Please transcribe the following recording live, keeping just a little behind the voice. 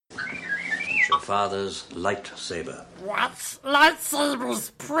father's lightsaber. What?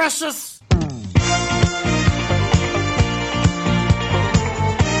 Lightsabers, precious!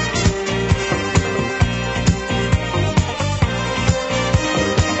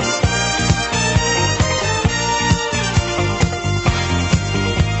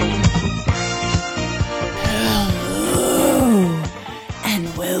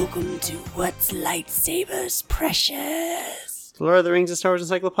 Welcome to What's Lightsabers Precious. Lord of the Rings, a Star Wars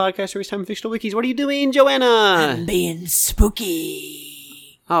Encyclopedia podcast, where time fictional wikis. What are you doing, Joanna? I'm being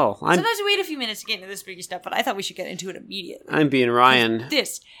spooky. Oh, Sometimes we wait a few minutes to get into the spooky stuff, but I thought we should get into it immediately. I'm being Ryan.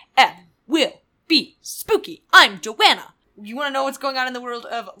 This will be spooky. I'm Joanna. You want to know what's going on in the world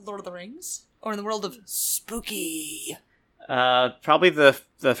of Lord of the Rings? Or in the world of spooky? Probably the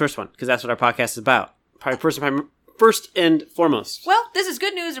first one, because that's what our podcast is about. Probably first and foremost. Well, this is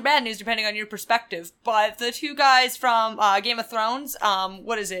good news or bad news, depending on your perspective. But the two guys from Game of Thrones,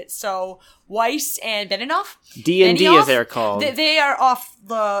 what is it? So, Weiss and Benioff? D&D, as they're called. They are off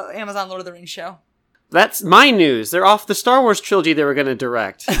the Amazon Lord of the Rings show. That's my news. They're off the Star Wars trilogy they were going to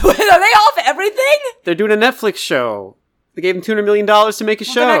direct. Are they off everything? They're doing a Netflix show. They gave them $200 million to make a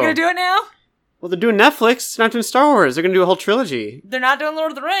show. They're not going to do it now? Well, they're doing Netflix. They're not doing Star Wars. They're going to do a whole trilogy. They're not doing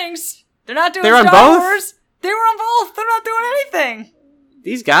Lord of the Rings. They're not doing They're on Star both? Wars. They were on both. They're not doing anything.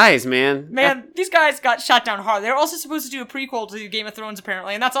 These guys, man. These guys got shot down hard. They're also supposed to do a prequel to Game of Thrones,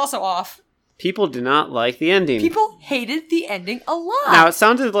 apparently, and that's also off. People did not like the ending. People hated the ending a lot. Now, it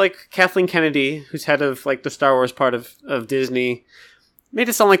sounded like Kathleen Kennedy, who's head of like the Star Wars part of Disney, made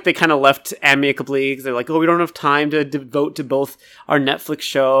it sound like they kind of left amicably. They're like, oh, we don't have time to devote to both our Netflix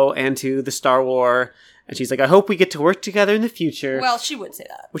show and to the Star Wars. And she's like, I hope we get to work together in the future. Well, she would say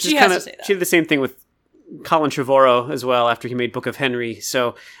that. Which she is has kind to of, say that. she did the same thing with Colin Trevorrow as well after he made Book of Henry.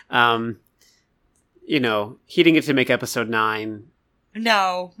 So, he didn't get to make episode 9.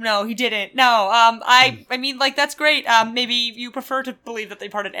 No, he didn't. No, I mean, like, that's great. Maybe you prefer to believe that they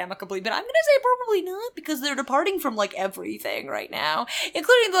parted amicably, but I'm gonna say probably not, because they're departing from, like, everything right now,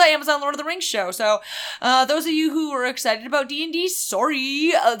 including the Amazon Lord of the Rings show. So, those of you who are excited about D&D,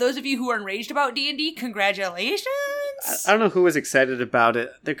 sorry. Those of you who are enraged about D&D, congratulations. I don't know who was excited about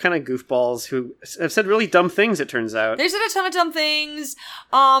it. They're kind of goofballs who have said really dumb things, it turns out. They said a ton of dumb things.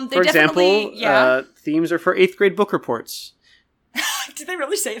 For example, themes are for 8th grade book reports. Did they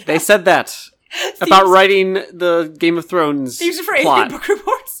really say that? They said that about writing the Game of Thrones Themes are for 8th plot. grade book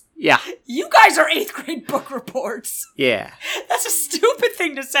reports? Yeah. You guys are 8th grade book reports. Yeah. That's a stupid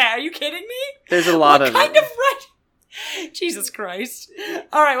thing to say. Are you kidding me? There's a lot of What kind of Jesus Christ.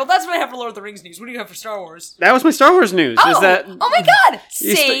 Alright, well that's what I have for Lord of the Rings news. What do you have for Star Wars? That was my Star Wars news. Oh, Is that oh my god!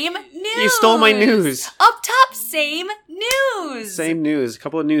 Same news! You stole my news. Up top, same news! Same news. A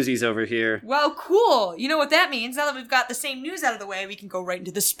couple of newsies over here. Well, cool. You know what that means. Now that we've got the same news out of the way, we can go right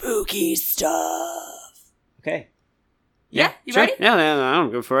into the spooky stuff. Okay. Yeah? You sure. ready? Yeah,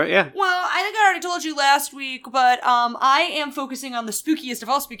 I'm good for it, yeah. Well, I think I already told you last week, but I am focusing on the spookiest of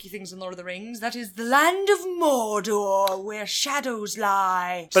all spooky things in Lord of the Rings. That is the land of Mordor, where shadows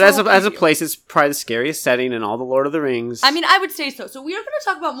lie. But as a place, it's probably the scariest setting in all the Lord of the Rings. I mean, I would say so. So we are going to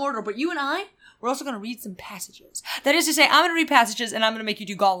talk about Mordor, but you and I, we're also going to read some passages. That is to say, I'm going to read passages, and I'm going to make you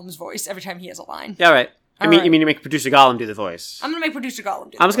do Gollum's voice every time he has a line. Yeah, all right. You right. mean you make Producer Gollum do the voice? I'm going to make Producer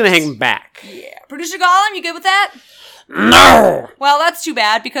Gollum do the I'm just voice. going to hang back. Yeah. Producer Gollum, you good with that? No! Well, that's too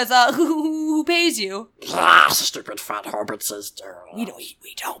bad, because who pays you? Stupid fat hobbit sister. We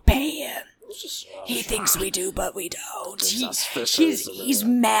don't pay him. He thinks we do, but we don't. He's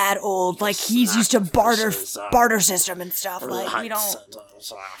mad old, like he's used to barter system and stuff. Like we don't.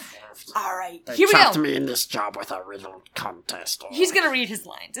 All right, here we go. Me in this job with a riddle contest. He's gonna read his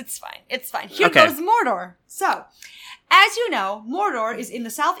lines. It's fine. Here Okay. goes Mordor. So, as you know, Mordor is in the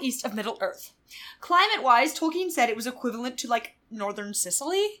southeast of Middle-earth. Climate-wise, Tolkien said it was equivalent to, like, northern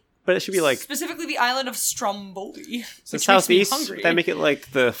Sicily. But it should be like... Specifically the island of Stromboli. So which southeast, makes me hungry. that make it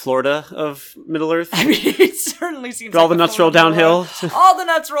like the Florida of Middle-earth? I mean, it certainly seems But all like the nuts roll Florida downhill? Mordor. All the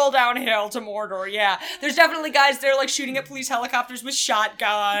nuts roll downhill to Mordor, yeah. There's definitely guys there, like, shooting at police helicopters with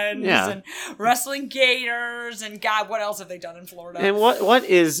shotguns and wrestling gators, and God, what else have they done in Florida? And what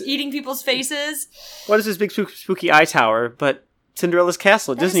is... Eating people's faces. What is this big spooky eye tower but Cinderella's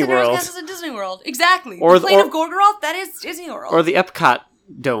Castle at Disney Cinderella's World? Castle's in Disney World, exactly. Or the Plain of Gorgoroth, that is Disney World. Or the Epcot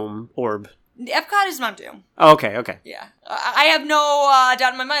Dome orb. The Epcot is Mount Doom. Oh, okay. Yeah. I have no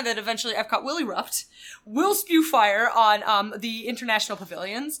doubt in my mind that eventually Epcot will erupt, will spew fire on the international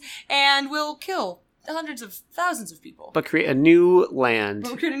pavilions, and will kill hundreds of thousands of people. But create a new land.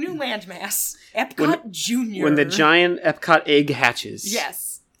 But we're creating a new landmass. Epcot Junior. When the giant Epcot egg hatches.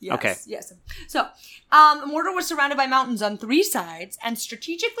 Yes. Yes, Okay. yes. So, Mordor was surrounded by mountains on 3 sides and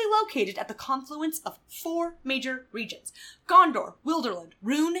strategically located at the confluence of 4 major regions: Gondor, Wilderland,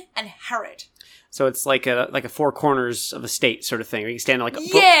 Rhûn, and Harad. So it's like a 4 corners of a state sort of thing. Where you can stand like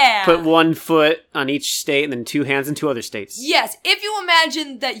Yeah! put 1 foot on each state and then 2 hands in 2 other states. Yes, if you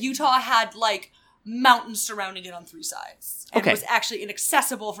imagine that Utah had, like, mountains surrounding it on 3 sides and Okay. was actually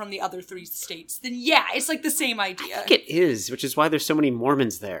inaccessible from the other 3 states, then yeah, it's like the same idea. I think it is, which is why there's so many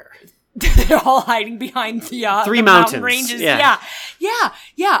Mormons there. They're all hiding behind the 3 the mountains. mountain ranges. Yeah.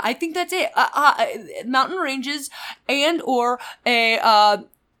 Yeah. I think that's it. Mountain ranges and or a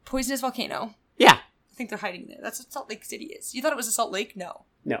poisonous volcano. Yeah. I think they're hiding there. That's what Salt Lake City is. You thought it was a Salt Lake? No.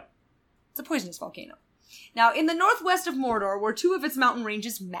 No. It's a poisonous volcano. Now, in the northwest of Mordor, where 2 of its mountain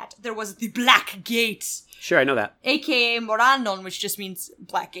ranges met, there was the Black Gate, Sure, I know that. aka Morandon, which just means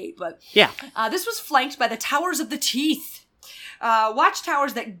Black Gate, but Yeah. this was flanked by the Towers of the Teeth,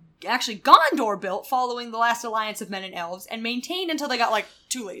 watchtowers that actually Gondor built following the last alliance of men and elves and maintained until they got, like,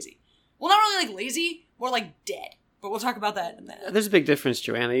 too lazy. Well, not really, like, lazy, more like dead. But we'll talk about that in a minute. There's a big difference,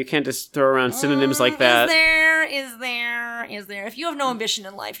 Joanna. You can't just throw around synonyms like that. Is there? If you have no ambition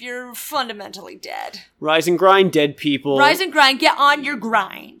in life, you're fundamentally dead. Rise and grind, dead people. Rise and grind, get on your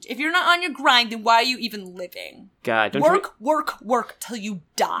grind. If you're not on your grind, then why are you even living? God, don't Work till you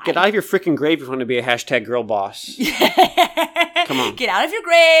die. get out of your freaking grave if you want to be a hashtag girl boss. Come on. Get out of your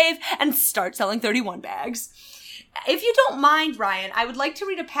grave and start selling 31 bags. If you don't mind, Ryan, I would like to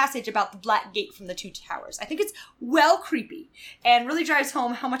read a passage about the Black Gate from the 2 Towers. I think it's well creepy and really drives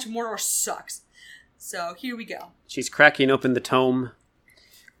home how much Mordor sucks. So here we go. She's cracking open the tome.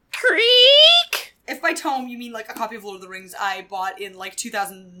 Creak! If by tome you mean like a copy of Lord of the Rings I bought in like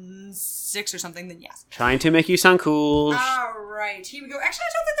 2006 or something, then yes. Trying to make you sound cool. Alright, here we go. Actually,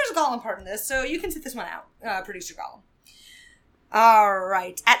 I don't think there's a Gollum part in this, so you can sit this one out, Producer Gollum.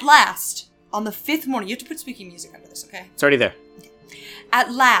 Alright, at last, on the 5th morning, you have to put speaking music under this, okay? It's already there.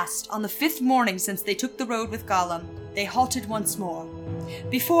 At last, on the 5th morning since they took the road with Gollum, they halted once more.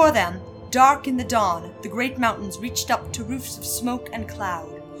 Before them, dark in the dawn, the great mountains reached up to roofs of smoke and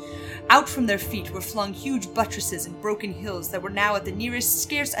cloud. Out from their feet were flung huge buttresses and broken hills that were now at the nearest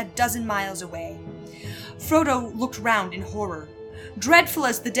scarce a dozen miles away. Frodo looked round in horror. Dreadful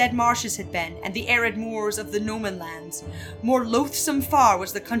as the dead marshes had been, and the arid moors of the Noman lands, more loathsome far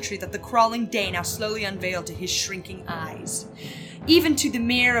was the country that the crawling day now slowly unveiled to his shrinking eyes. Even to the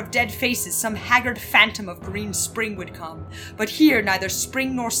mere of dead faces some haggard phantom of green spring would come, but here neither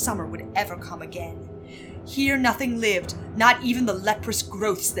spring nor summer would ever come again. Here nothing lived, not even the leprous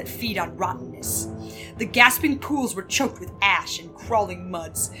growths that feed on rottenness. The gasping pools were choked with ash and crawling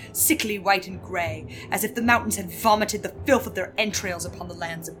muds, sickly white and grey, as if the mountains had vomited the filth of their entrails upon the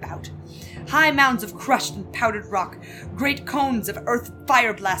lands about. High mounds of crushed and powdered rock, great cones of earth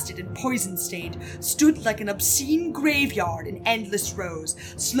fire-blasted and poison-stained, stood like an obscene graveyard in endless rows,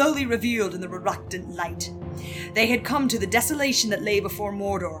 slowly revealed in the reluctant light. They had come to the desolation that lay before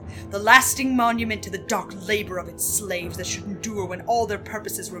Mordor, the lasting monument to the dark labor of its slaves that should endure when all their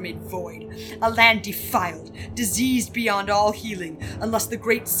purposes were made void, a land defiled, diseased beyond all healing, unless the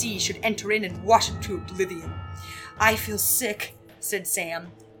great sea should enter in and wash it to oblivion. "I feel sick," said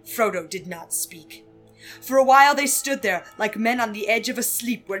Sam. Frodo did not speak. For a while they stood there, like men on the edge of a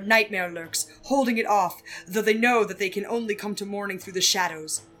sleep where nightmare lurks, holding it off, though they know that they can only come to morning through the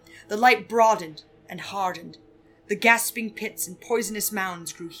shadows. The light broadened and hardened. The gasping pits and poisonous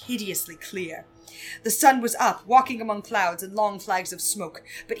mounds grew hideously clear. The sun was up, walking among clouds and long flags of smoke,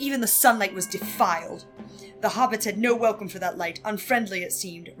 but even the sunlight was defiled. The hobbits had no welcome for that light, unfriendly it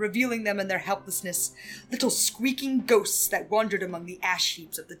seemed, revealing them in their helplessness, little squeaking ghosts that wandered among the ash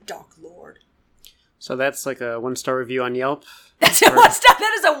heaps of the Dark Lord. So that's like a 1-star review on Yelp. That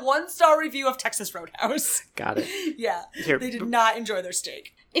is a 1-star review of Texas Roadhouse. Got it. Yeah, Here, they did not enjoy their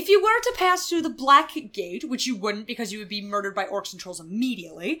steak. If you were to pass through the Black Gate, which you wouldn't because you would be murdered by orcs and trolls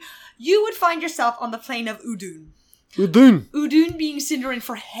immediately, you would find yourself on the plain of Udun. Udun. Udun being Sindarin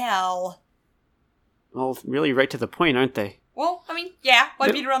for hell. Well, really right to the point, aren't they? Well, I mean, yeah,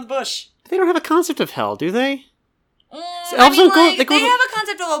 why beat around the bush? They don't have a concept of hell, do they? I elves mean, don't go- like, they go they to- have a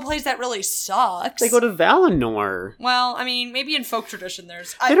concept of a place that really sucks. They go to Valinor. Well, I mean, maybe in folk tradition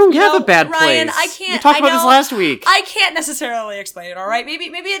there's... They don't have a bad Ryan, place. I can't... We talked about this last week. I can't necessarily explain it, alright? Maybe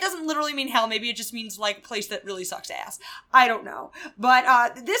it doesn't literally mean hell. Maybe it just means, like, a place that really sucks ass. I don't know.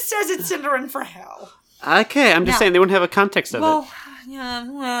 But, this says it's Sindarin for hell. Okay, I'm just Now- saying they wouldn't have a context of it. Well,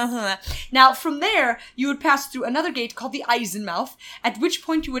 yeah. Now, from there, you would pass through another gate called the Eisenmouth, at which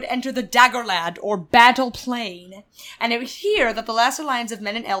point you would enter the Daggerland, or Battle Plain. And it was here that the last alliance of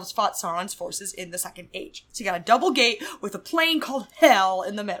men and elves fought Sauron's forces in the Second Age. So you got a double gate with a plain called Hell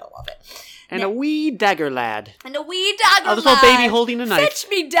in the middle of it. And a wee dagger lad. And a wee dagger A little lad. baby holding a knife. Fetch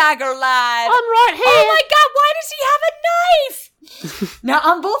me, dagger lad. I'm right here. Oh my god, why does he have a knife? Now,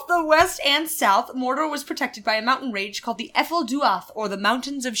 on both the west and south, Mordor was protected by a mountain range called the Efelduath, or the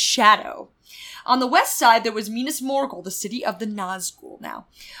Mountains of Shadow. On the west side, there was Minas Morgul, the city of the Nazgul. Now,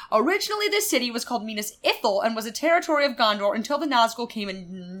 originally this city was called Minas Ithil and was a territory of Gondor until the Nazgul came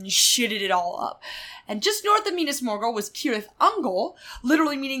and shitted it all up. And just north of Minas Morgul was Cirith Ungol,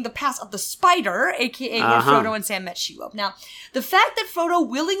 literally meaning the Pass of the Spider, aka where Frodo and Sam met Shelob. Now, the fact that Frodo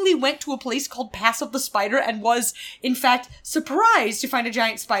willingly went to a place called Pass of the Spider and was, in fact, surprised to find a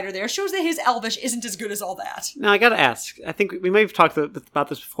giant spider there shows that his Elvish isn't as good as all that. Now, I gotta ask. I think we may have talked about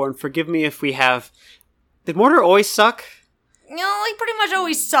this before, and forgive me if we have. Did Mordor always suck? No, he pretty much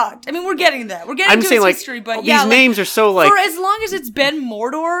always sucked. I mean, we're getting there. We're getting I'm to saying, its like, history, but these yeah, names are so, like... for as long as it's been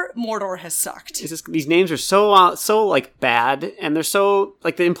Mordor, Mordor has sucked. These names are so like, bad, and they're so...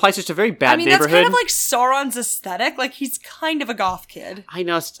 Like, they imply such a very bad I mean, neighborhood. that's kind of like Sauron's aesthetic. Like, he's kind of a goth kid. I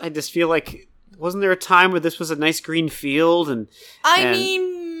know, I just feel like... Wasn't there a time where this was a nice green field, and... I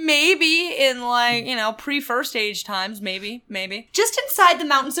mean, maybe in, like, pre-First Age times, maybe. Just inside the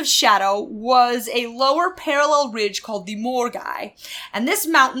Mountains of Shadow was a lower parallel ridge called the Morgai, and this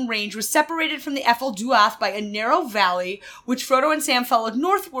mountain range was separated from the Efelduath by a narrow valley, which Frodo and Sam followed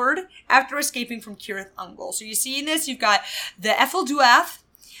northward after escaping from Cirith Ungol. So you see in this, you've got the Efelduath,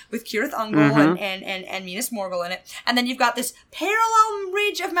 with Cirith Ungol and Minas Morgul in it. And then you've got this parallel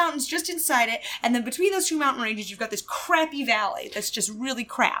ridge of mountains just inside it. And then between those two mountain ranges, you've got this crappy valley that's just really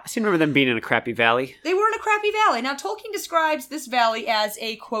crap. I seem to remember them being in a crappy valley. They were in a crappy valley. Now, Tolkien describes this valley as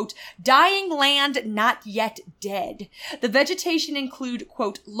a, quote, dying land not yet dead. The vegetation include,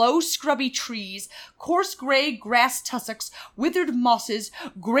 quote, low scrubby trees, coarse gray grass tussocks, withered mosses,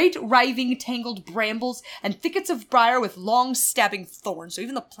 great writhing tangled brambles, and thickets of briar with long stabbing thorns. So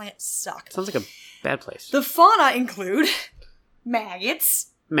even the plants suck. Sounds like a bad place. The fauna include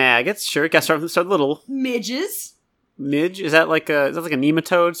maggots, Maggots, sure. Gotta start little. midges. Midge? Is that like a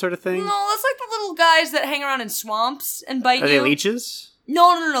nematode sort of thing? No, that's like the little guys that hang around in swamps and bite Are you. they leeches?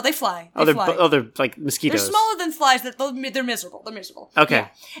 No, they fly. They fly. They're like mosquitoes. They're smaller than flies. They're miserable. They're miserable. Okay.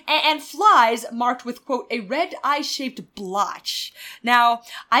 Yeah. And flies marked with, quote, a red eye-shaped blotch. Now,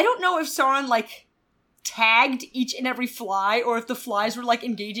 I don't know if Sauron, like, tagged each and every fly, or if the flies were, like,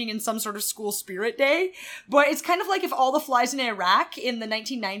 engaging in some sort of school spirit day, but it's kind of like if all the flies in Iraq in the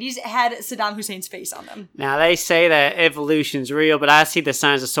 1990s had Saddam Hussein's face on them. Now, they say that evolution's real, but I see the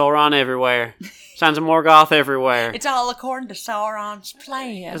signs of Sauron everywhere. Signs of Morgoth everywhere. It's all according to Sauron's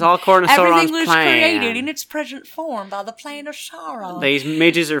plan. It's all according to Sauron's Everything was plan. created in its present form by the plan of Sauron. These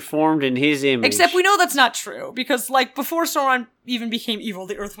midges are formed in his image. Except we know that's not true, because, like, before Sauron even became evil,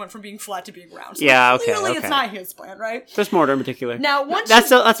 the Earth went from being flat to being round. So Yeah, okay, clearly okay. it's not his plan, right? There's Mordor in particular. Now, once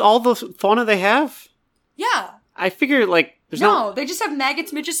That's all the fauna they have? Yeah. I figure, like, there's No, they just have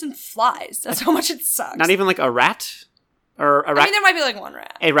maggots, midges, and flies. That's how much it sucks. not even, like, a rat? Or a I mean, there might be, like, one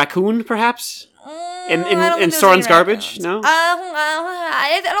rat. a raccoon, perhaps? In I don't think there's Sauron's any garbage? raccoons. No?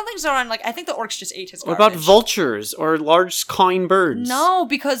 I don't think Sauron, like, I think the orcs just ate his What garbage. about vultures or large cawing birds? No,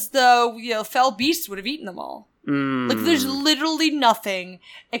 because the fell beasts would have eaten them all. Like, there's literally nothing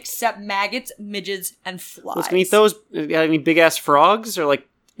except maggots, midges, and flies. Let's eat those. Any big ass frogs or like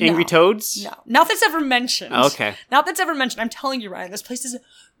angry No. toads? No, not that's ever mentioned. Okay. Not that's ever mentioned. I'm telling you, Ryan, this place is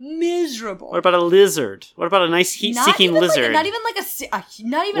miserable. What about a lizard? What about a nice heat-seeking lizard? Not even like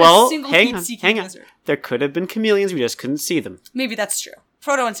not even well, a single hang on, heat-seeking hang on. lizard. There could have been chameleons. We just couldn't see them. Maybe that's true.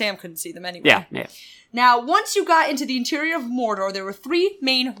 Frodo and Sam couldn't see them anyway. Yeah. Now, once you got into the interior of Mordor, there were 3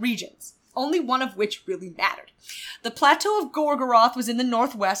 main regions, only one of which really mattered. The Plateau of Gorgoroth was in the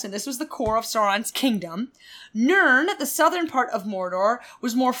northwest, and this was the core of Sauron's kingdom. Nirn, the southern part of Mordor,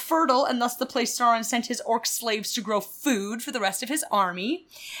 was more fertile, and thus the place Sauron sent his orc slaves to grow food for the rest of his army.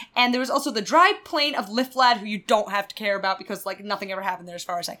 And there was also the dry plain of Liflad, who you don't have to care about because, like, nothing ever happened there as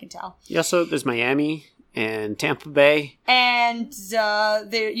far as I can tell. Yeah, also, there's Miami and Tampa Bay. And,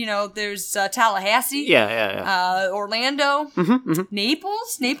 there's Tallahassee. Yeah. Orlando.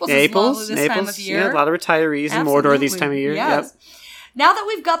 Naples. Naples is Naples, lovely this time of year. Yeah, a lot of retirees in Mordor this time of year. Yes. Yep. Now that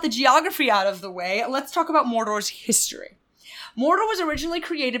we've got the geography out of the way, let's talk about Mordor's history. Mordor was originally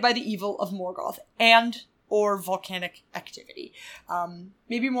created by the evil of Morgoth and or volcanic activity.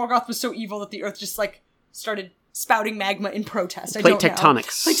 Maybe Morgoth was so evil that the earth just, like, started spouting magma in protest. Plate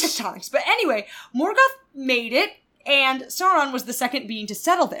tectonics. Plate tectonics. But anyway, Morgoth made it, and Sauron was the second being to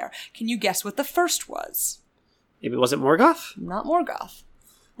settle there. Can you guess what the first was? Maybe was it Morgoth? Not Morgoth.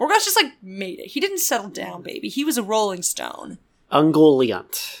 Morgoth just, made it. He didn't settle down, baby. He was a rolling stone.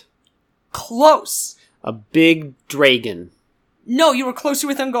 Ungoliant. Close. A big dragon. No, you were closer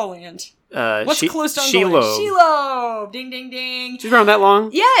with Ungoliant. What's close to Ungoliant? Shelob! Ding, ding, ding. She's around that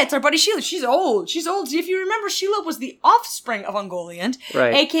long? Yeah, it's our buddy Shelob. She's old. If you remember, Shelob was the offspring of Ungoliant,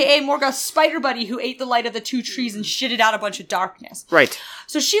 right. A.k.a. Morgoth's spider buddy who ate the light of the two trees and shitted out a bunch of darkness. Right.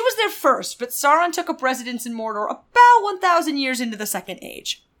 So she was there first, but Sauron took up residence in Mordor about 1,000 years into the Second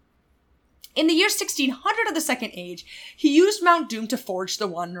Age. In the year 1600 of the Second Age, he used Mount Doom to forge the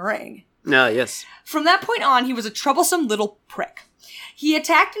One Ring. Yes. From that point on, he was a troublesome little prick. He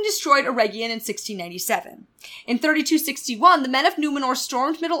attacked and destroyed Eregion in 1697. In 3261, the men of Numenor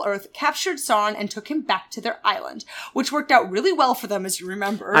stormed Middle-earth, captured Sauron, and took him back to their island, which worked out really well for them, as you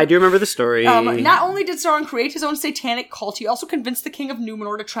remember. I do remember the story. Not only did Sauron create his own satanic cult, he also convinced the king of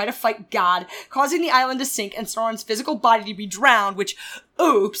Numenor to try to fight God, causing the island to sink and Sauron's physical body to be drowned, which,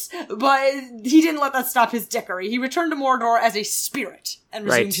 oops, but he didn't let that stop his dickery. He returned to Mordor as a spirit and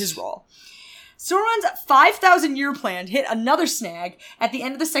resumed his role. Sauron's 5,000-year plan hit another snag at the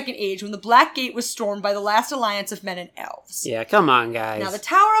end of the Second Age when the Black Gate was stormed by the last alliance of men and elves. Yeah, come on, guys. Now, the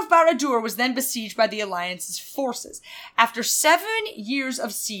Tower of Barad-dûr was then besieged by the alliance's forces. After 7 years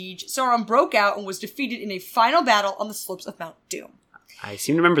of siege, Sauron broke out and was defeated in a final battle on the slopes of Mount Doom. I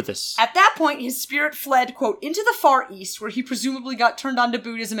seem to remember this. At that point, his spirit fled, quote, into the Far East, where he presumably got turned on to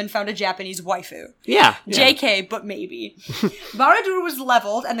Buddhism and found a Japanese waifu. Yeah. JK, but maybe. Barad-dûr was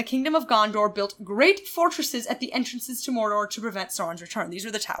leveled, and the Kingdom of Gondor built great fortresses at the entrances to Mordor to prevent Sauron's return. These were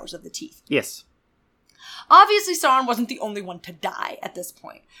the Towers of the Teeth. Yes. Obviously, Sauron wasn't the only one to die at this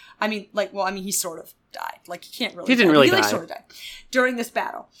point. He sort of died. He can't really die. He didn't really die. He sort of died during this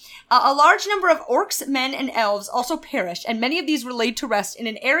battle. A large number of orcs, men, and elves also perished, and many of these were laid to rest in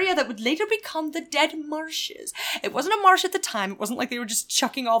an area that would later become the Dead Marshes. It wasn't a marsh at the time. It wasn't like they were just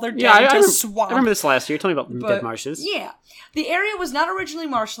chucking all their dead into a swamp. I remember this last year. Tell me about the Dead Marshes. Yeah. The area was not originally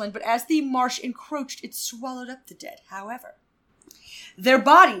marshland, but as the marsh encroached, it swallowed up the dead. However, their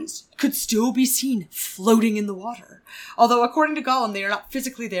bodies could still be seen floating in the water. Although, according to Gollum, they are not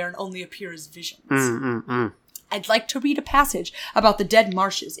physically there and only appear as visions. I'd like to read a passage about the Dead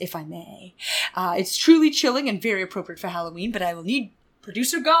Marshes, if I may. It's truly chilling and very appropriate for Halloween, but I will need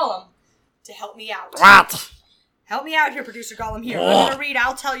Producer Gollum to help me out. What? Help me out here, Producer Gollum. Here, I'm going to read.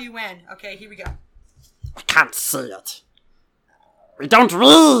 I'll tell you when. Okay, here we go. I can't see it. We don't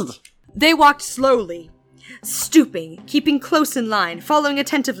read! They walked slowly, stooping, keeping close in line, following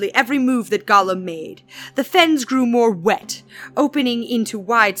attentively every move that Gollum made. The fens grew more wet, opening into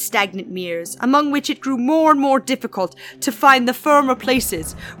wide stagnant meres, among which it grew more and more difficult to find the firmer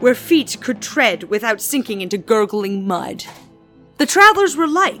places where feet could tread without sinking into gurgling mud. The travelers were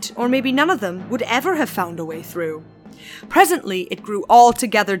light, or maybe none of them would ever have found a way through. Presently, it grew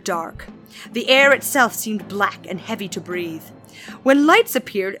altogether dark. The air itself seemed black and heavy to breathe. When lights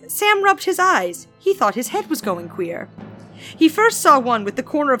appeared, Sam rubbed his eyes. He thought his head was going queer. He first saw one with the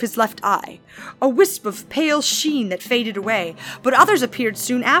corner of his left eye, a wisp of pale sheen that faded away, but others appeared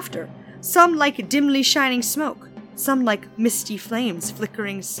soon after, some like dimly shining smoke, some like misty flames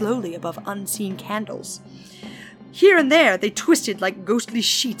flickering slowly above unseen candles. Here and there they twisted like ghostly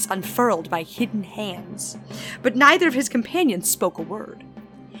sheets unfurled by hidden hands, but neither of his companions spoke a word.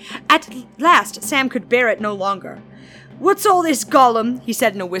 At last Sam could bear it no longer. "What's all this, Gollum?" he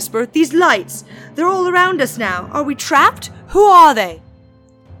said in a whisper. "These lights, they're all around us now. Are we trapped? Who are they?"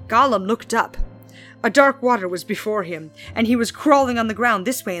 Gollum looked up. A dark water was before him, and he was crawling on the ground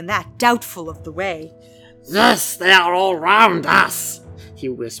this way and that, doubtful of the way. "Yes, they are all round us," he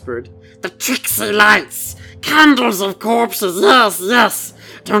whispered. "The tricksy lights! Candles of corpses, yes, yes!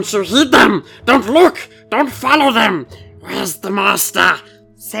 Don't you heed them! Don't look! Don't follow them! Where's the master?"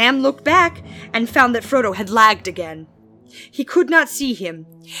 Sam looked back and found that Frodo had lagged again. He could not see him.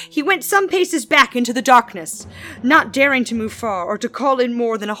 He went some paces back into the darkness, not daring to move far or to call in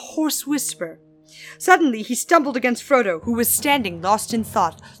more than a hoarse whisper. Suddenly he stumbled against Frodo, who was standing lost in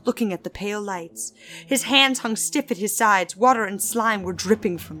thought, looking at the pale lights. His hands hung stiff at his sides, water and slime were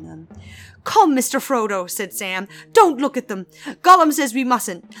dripping from them. "Come, Mr. Frodo," said Sam. "Don't look at them. Gollum says we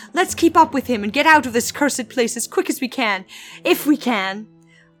mustn't. Let's keep up with him and get out of this cursed place as quick as we can. If we can."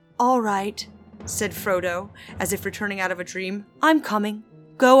 "All right," said Frodo, as if returning out of a dream. "I'm coming.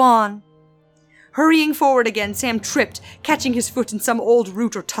 Go on." Hurrying forward again, Sam tripped, catching his foot in some old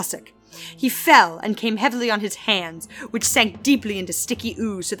root or tussock. He fell and came heavily on his hands, which sank deeply into sticky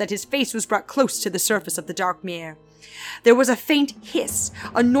ooze so that his face was brought close to the surface of the dark mere. There was a faint hiss,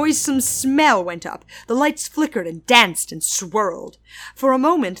 a noisome smell went up, the lights flickered and danced and swirled. For a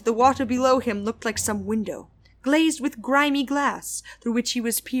moment the water below him looked like some window, glazed with grimy glass, through which he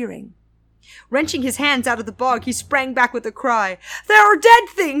was peering. Wrenching his hands out of the bog, he sprang back with a cry. "There are dead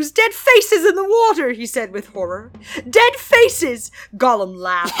things, dead faces in the water," he said with horror. "Dead faces!" Gollum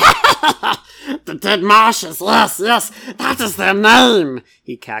laughed. The dead marshes, yes, that is their name,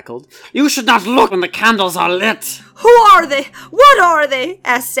 he cackled. You should not look when the candles are lit. "Who are they? What are they?"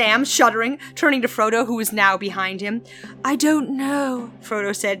 asked Sam, shuddering, turning to Frodo, who was now behind him. "I don't know,"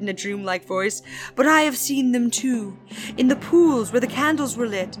 Frodo said in a dreamlike voice, "but I have seen them too. In the pools where the candles were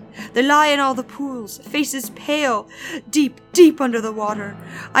lit. They lie in all the pools, faces pale, deep, deep under the water.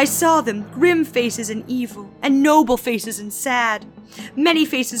 I saw them, grim faces and evil, and noble faces and sad. Many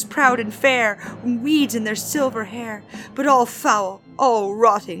faces proud and fair, with weeds in their silver hair, but all foul, all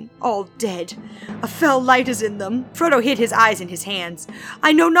rotting, all dead. A fell light is in them." Frodo hid his eyes in his hands.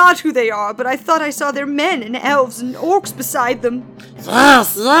 "I know not who they are, but I thought I saw their men and elves and orcs beside them."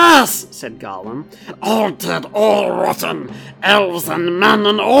 Yes, said Gollum. All dead, all rotten, elves and men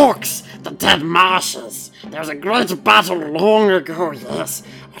and orcs, the dead marshes. There was a great battle long ago, yes.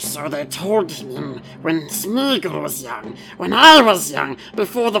 Or so they told him when Smeagol was young, when I was young,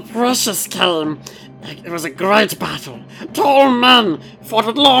 before the Precious came. It was a great battle. Tall men fought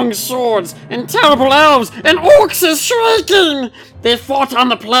with long swords, and terrible elves, and orcs is shrieking. They fought on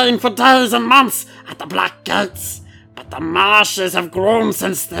the plain for days and months at the Black Gates. But the marshes have grown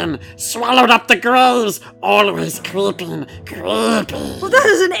since then, swallowed up the graves, always creeping. "Well, that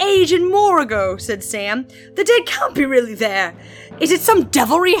is an age and more ago," said Sam. "The dead can't be really there. Is it some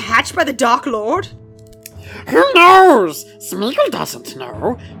devilry hatched by the Dark Lord?" Who knows? Smeagol doesn't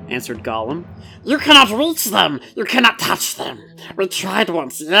know, answered Gollum. You cannot reach them. You cannot touch them. We tried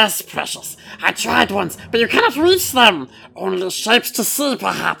once, yes, Precious. I tried once, but you cannot reach them. Only shapes to see,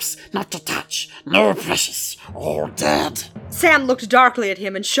 perhaps, not to touch. No, Precious. All dead. Sam looked darkly at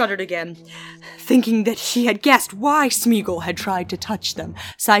him and shuddered again, thinking that he had guessed why Smeagol had tried to touch them.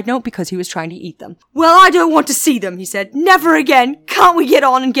 Side note, because he was trying to eat them. "Well, I don't want to see them," he said. "Never again. Can't we get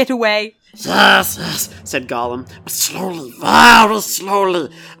on and get away?" Yes, said Gollum, but slowly,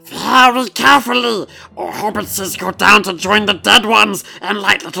 very carefully, or hobbitses go down to join the dead ones and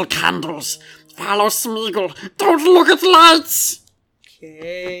light little candles. Follow Smeagol, don't look at lights!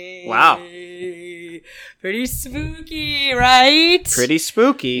 Okay. Wow. Pretty spooky, right? Pretty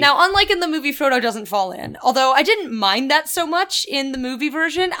spooky. Now, unlike in the movie, Frodo doesn't fall in. Although I didn't mind that so much in the movie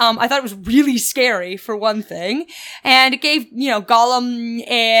version. I thought it was really scary, for one thing. And it gave, Gollum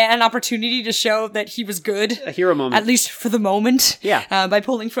an opportunity to show that he was good. A hero moment. At least for the moment. Yeah. By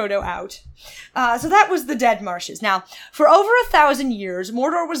pulling Frodo out. So that was the Dead Marshes. Now, for over 1,000 years,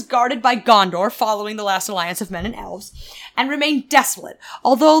 Mordor was guarded by Gondor following the last alliance of men and elves, and remained desolate,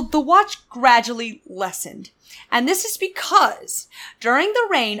 although the watch gradually lessened. And this is because, during the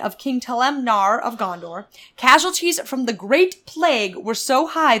reign of King Telem-Nar of Gondor, casualties from the Great Plague were so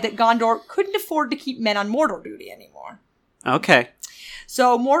high that Gondor couldn't afford to keep men on Mordor duty anymore. Okay.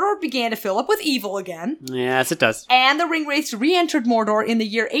 So Mordor began to fill up with evil again. Yes, it does. And the Ringwraiths re-entered Mordor in the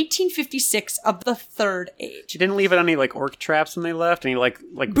year 1856 of the Third Age. You didn't leave any, orc traps when they left? Any,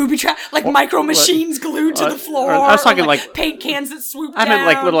 booby trap, micro machines glued to the floor. I was talking, or, paint cans that swoop down. I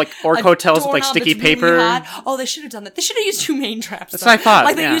meant, little, orc hotels with, sticky paper. Really oh, they should have done that. They should have used humane traps. That's what I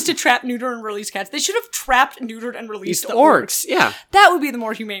thought, they used to trap, neuter, and release cats. They should have trapped, neutered, and released the orcs. Yeah. That would be the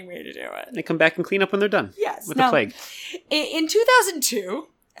more humane way to do it. They come back and clean up when they're done. Yes. With the plague. In 2002...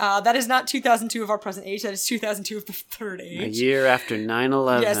 that is not 2002 of our present age. That is 2002 of the Third Age. A year after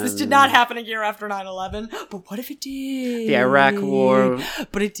 9/11. Yes, this did not happen a year after 9/11. But what if it did? The Iraq War.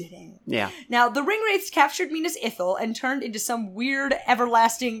 But it didn't. Yeah. Now, the Ringwraiths captured Minas Ithil and turned into some weird,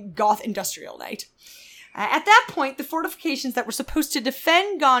 everlasting goth industrial knight. At that point, the fortifications that were supposed to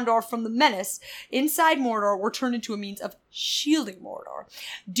defend Gondor from the menace inside Mordor were turned into a means of shielding Mordor.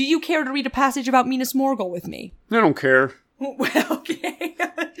 Do you care to read a passage about Minas Morgul with me? I don't care. Well, okay.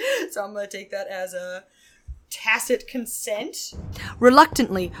 So I'm going to take that as a tacit consent.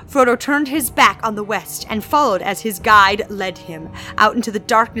 Reluctantly, Frodo turned his back on the west and followed as his guide led him out into the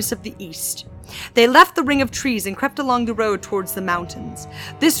darkness of the east. They left the ring of trees and crept along the road towards the mountains.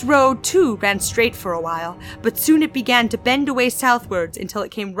 This road, too, ran straight for a while, but soon it began to bend away southwards until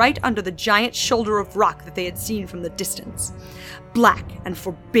it came right under the giant shoulder of rock that they had seen from the distance. Black and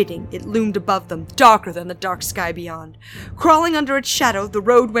forbidding, it loomed above them, darker than the dark sky beyond. Crawling under its shadow, the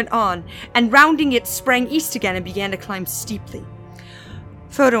road went on, and rounding it sprang east again and began to climb steeply.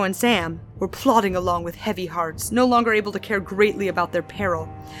 Frodo and Sam were plodding along with heavy hearts, no longer able to care greatly about their peril.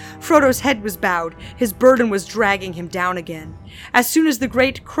 Frodo's head was bowed, his burden was dragging him down again. As soon as the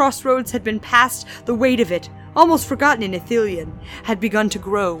great crossroads had been passed, the weight of it, almost forgotten in Ithilien, had begun to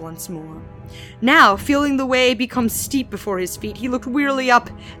grow once more. Now, feeling the way become steep before his feet, he looked wearily up,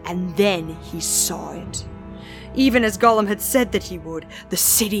 and then he saw it. Even as Gollum had said that he would, the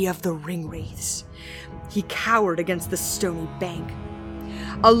city of the Ringwraiths. He cowered against the stony bank.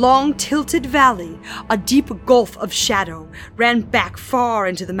 A long tilted valley, a deep gulf of shadow, ran back far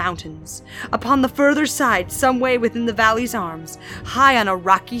into the mountains. Upon the further side, some way within the valley's arms, high on a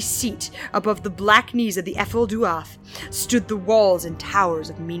rocky seat above the black knees of the Ephel Duath, stood the walls and towers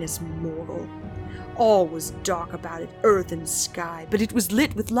of Minas Morgul. All was dark about it, earth and sky, but it was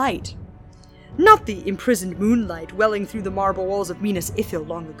lit with light. Not the imprisoned moonlight welling through the marble walls of Minas Ithil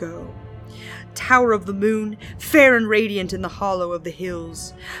long ago. Tower of the moon, fair and radiant in the hollow of the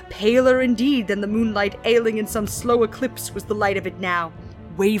hills. Paler indeed than the moonlight ailing in some slow eclipse was the light of it now,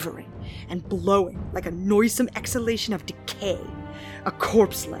 wavering and blowing like a noisome exhalation of decay. A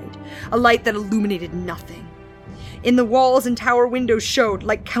corpse light, a light that illuminated nothing. In the walls and tower windows showed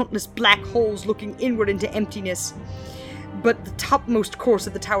like countless black holes looking inward into emptiness. But the topmost course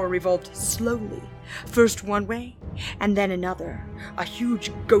of the tower revolved slowly, first one way, and then another, a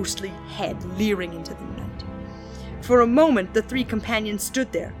huge ghostly head leering into the night. For a moment the three companions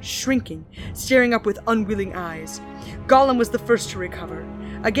stood there, shrinking, staring up with unwilling eyes. Gollum was the first to recover.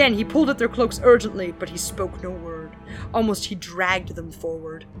 Again he pulled at their cloaks urgently, but he spoke no word. Almost he dragged them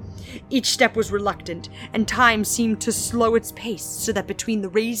forward. Each step was reluctant, and time seemed to slow its pace, so that between the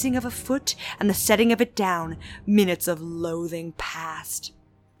raising of a foot and the setting of it down, minutes of loathing passed.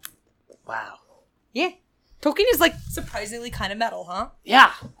 Wow. Yeah. Tolkien is, like, surprisingly kind of metal, huh?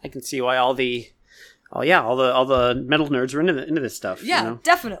 Yeah. I can see why all the metal nerds are into this stuff. Yeah, you know?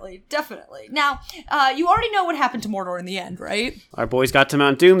 definitely. Now, you already know what happened to Mordor in the end, right? Our boys got to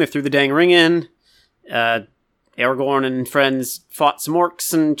Mount Doom, they threw the dang ring in, Aragorn and friends fought some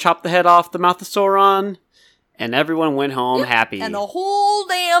orcs and chopped the head off the mouth of Sauron, and everyone went home happy. And the whole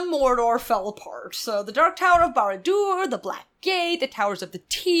damn Mordor fell apart. So the Dark Tower of Barad-dûr, the Black Gate, the Towers of the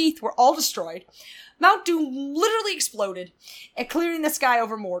Teeth were all destroyed. Mount Doom literally exploded, clearing the sky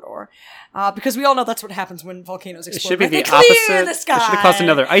over Mordor. Because we all know that's what happens when volcanoes explode. It should be They the clear opposite. the sky. It should have caused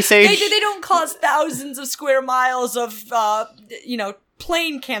another ice age. They don't cause thousands of square miles of,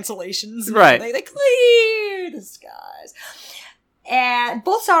 plane cancellations. Right. They clear the skies. And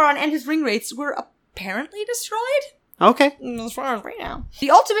both Sauron and his Ringwraiths were apparently destroyed. Okay. As far as right now.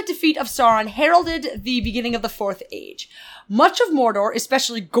 The ultimate defeat of Sauron heralded the beginning of the Fourth Age. Much of Mordor,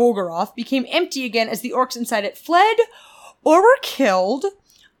 especially Golgoroth, became empty again as the orcs inside it fled, or were killed,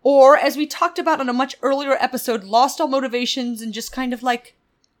 or, as we talked about on a much earlier episode, lost all motivations and just kind of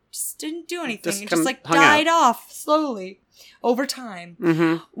just didn't do anything. It just died off slowly. Over time.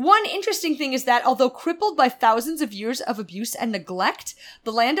 Mm-hmm. One interesting thing is that, although crippled by thousands of years of abuse and neglect,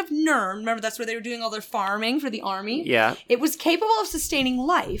 the land of Nirn, remember that's where they were doing all their farming for the army? Yeah. It was capable of sustaining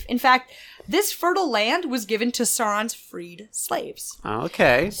life. In fact, this fertile land was given to Sauron's freed slaves.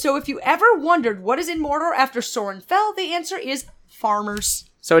 Okay. So if you ever wondered what is in Mordor after Sauron fell, the answer is farmers.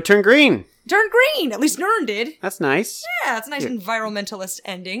 So it turned green. Turned green! At least Nirn did. That's nice. Yeah, it's a nice environmentalist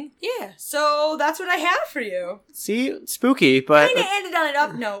ending. Yeah, so that's what I have for you. See, spooky, but Kind of ended on an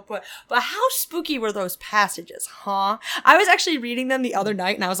up note, but how spooky were those passages, huh? I was actually reading them the other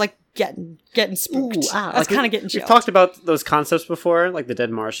night, and I was getting spooked. I was kind of getting chilled. We've talked about those concepts before, like the Dead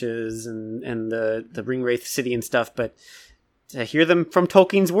Marshes and the Ringwraith City and stuff, but to hear them from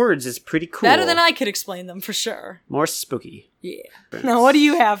Tolkien's words is pretty cool. Better than I could explain them, for sure. More spooky. Yeah. Now, what do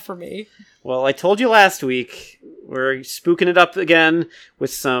you have for me? Well, I told you last week, we're spooking it up again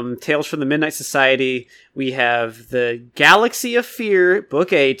with some Tales from the Midnight Society. We have the Galaxy of Fear,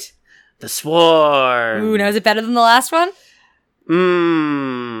 Book 8, The Swarm. Ooh, now is it better than the last one?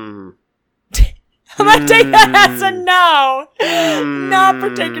 I'm gonna take that as a no. Not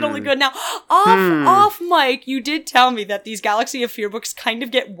particularly good. Now, off mic, you did tell me that these Galaxy of Fear books kind of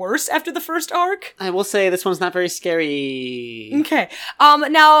get worse after the first arc. I will say this one's not very scary. Okay.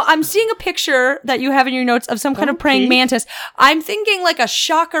 Now, I'm seeing a picture that you have in your notes of some kind of praying mantis. I'm thinking like a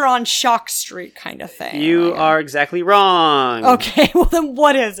Shocker on Shock Street kind of thing. You are exactly wrong. Okay, well then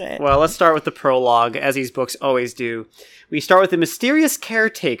what is it? Well, let's start with the prologue, as these books always do. We start with a mysterious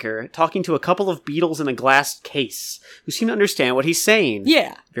caretaker talking to a couple of beetles in a glass case, who seem to understand what he's saying.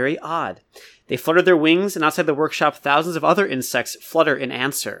 Yeah. Very odd. They flutter their wings, and outside the workshop, thousands of other insects flutter in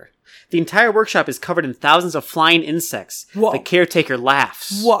answer. The entire workshop is covered in thousands of flying insects. Whoa. The caretaker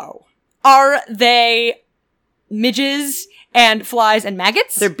laughs. Whoa. Are they midges and flies and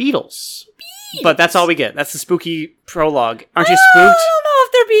maggots. They're beetles. But that's all we get. That's the spooky prologue. Aren't you I spooked? don't know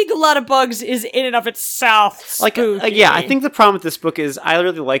if there being a lot of bugs is in and of itself spooky. Yeah, I think the problem with this book is I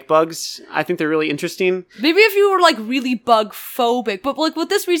really like bugs. I think they're really interesting. Maybe if you were like really bug phobic, but like what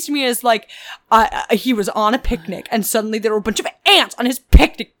this reads to me is like he was on a picnic and suddenly there were a bunch of ants on his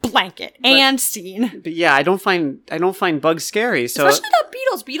picnic blanket. And scene. But yeah, I don't find bugs scary. So Especially not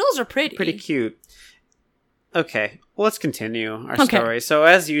beetles. Beetles are pretty. pretty cute. Okay, well, let's continue our story. So,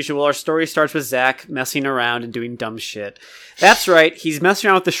 as usual, our story starts with Zack messing around and doing dumb shit. That's right, he's messing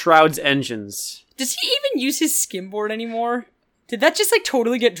around with the Shroud's engines. Does he even use his skimboard anymore? Did that just like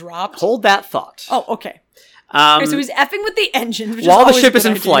totally get dropped? Hold that thought. Oh, okay. Okay, so he's effing with the engines, which while is the ship is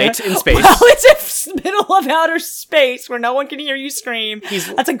in flight in space. While it's in the middle of outer space where no one can hear you scream.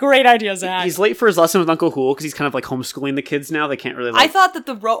 That's a great idea, Zach. He's late for his lesson with Uncle Hool because he's kind of like homeschooling the kids now. They can't really. I thought that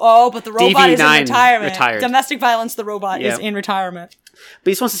the robot is in retirement. Retired. Domestic violence. The robot is in retirement. But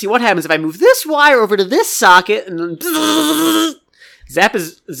he just wants to see what happens if I move this wire over to this socket and then.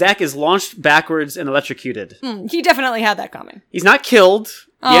 Zack is launched backwards and electrocuted. He definitely had that coming. He's not killed.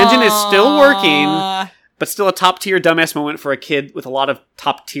 The engine is still working. But still a top-tier dumbass moment for a kid with a lot of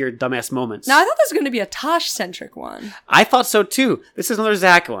top-tier dumbass moments. Now, I thought this was going to be a Tosh-centric one. I thought so, too. This is another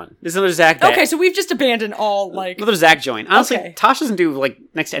Zack one. This is another Zack Okay, so we've just abandoned all, like... Another Zack joint. Honestly, Okay. Tosh doesn't do, like,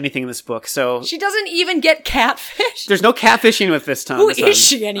 next to anything in this book, so... She doesn't even get catfish. There's no catfishing with this time. Who is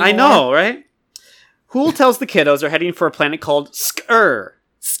she anymore? I know, right? Hool tells the kiddos they're heading for a planet called Skur.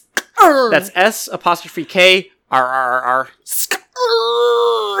 That's S''K''RRR.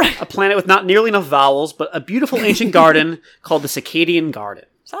 A planet with not nearly enough vowels, but a beautiful ancient garden called the Circadian Garden.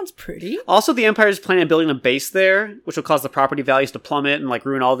 Sounds pretty. Also, the Empire is planning on building a base there, which will cause the property values to plummet and like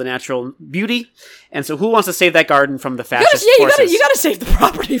ruin all the natural beauty. And so, who wants to save that garden from the fascist forces? You gotta save the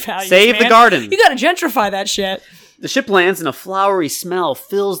property values. Save the garden. You gotta gentrify that shit. The ship lands and a flowery smell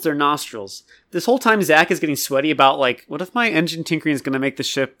fills their nostrils. This whole time, Zack is getting sweaty about like, what if my engine tinkering is going to make the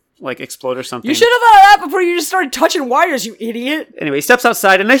ship like explode or something? You should have thought of that before you just started touching wires, you idiot. Anyway, he steps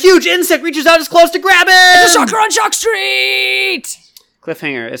outside and a huge insect reaches out his claws to grab him! It's a shocker on Shock Street!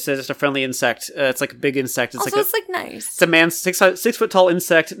 Cliffhanger. It says it's a friendly insect. It's like a big insect. It's It's nice. It's a man's 6 foot tall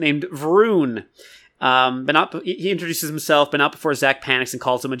insect named Vroon. He introduces himself, but not before Zack panics and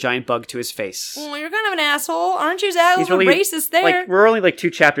calls him a giant bug to his face. Oh, you're kind of an asshole, aren't you, Zach? He's Really really racist there. Like, we're only like 2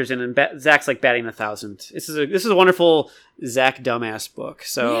 chapters in, and Zack's like batting 1,000. This is a wonderful Zack dumbass book.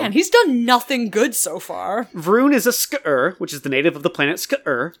 So Man, he's done nothing good so far. Vroon is a Skur, which is the native of the planet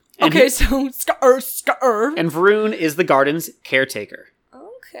Skur. Okay, so Skur. And Vroon is the garden's caretaker.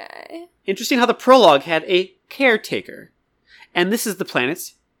 Okay. Interesting how the prologue had a caretaker, and this is the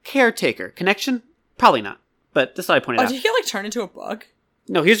planet's caretaker. Connection? Probably not. But that's what I pointed out. Did he get like turned into a bug?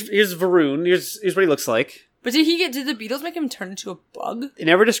 No, here's Vroon. Here's what he looks like. But did the Beatles make him turn into a bug? They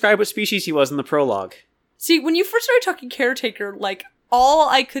never described what species he was in the prologue. See, when you first started talking caretaker, like, all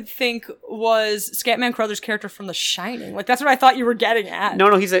I could think was Scatman Crothers' character from The Shining. Like, that's what I thought you were getting at. No,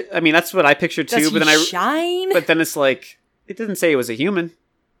 that's what I pictured too. Does but he shine? But then it's like, it didn't say it was a human.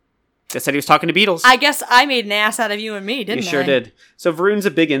 It said he was talking to beetles. I guess I made an ass out of you and me, didn't I? You sure did. So Vroon's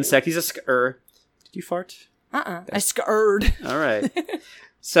a big insect. He's a Skur. Did you fart? I scurred. All right.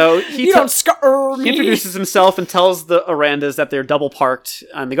 So you don't scur me. He introduces himself and tells the Arandas that they're double parked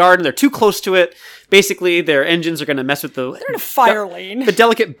on the garden. They're too close to it. Basically, their engines are going to mess with they're in a fire lane. The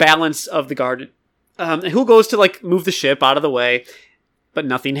delicate balance of the garden. And Hool goes to like move the ship out of the way, but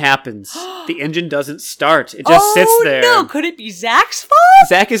nothing happens. The engine doesn't start. It just sits there. Oh no! Could it be Zack's fault?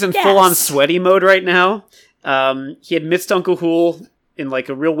 Zack is in full-on sweaty mode right now. He admits to Uncle Hool in like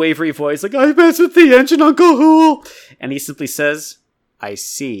a real wavery voice, like, I messed with the engine, Uncle Hool. And he simply says, I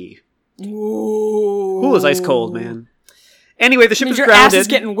see. Ooh. Hool is ice cold, man. Anyway, the ship is your grounded. Ass is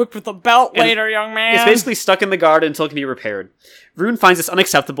getting whipped with a belt later, young man. It's basically stuck in the garden until it can be repaired. Vroon finds this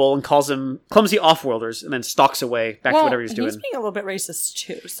unacceptable and calls them clumsy off-worlders and then stalks away back to whatever he's doing. He's being a little bit racist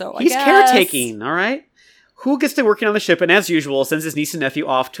too, so he's caretaking, all right? Hool gets to working on the ship and, as usual, sends his niece and nephew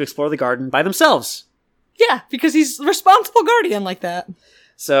off to explore the garden by themselves. Yeah, because he's a responsible guardian like that.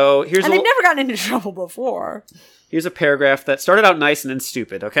 So they've never gotten into trouble before. Here's a paragraph that started out nice and then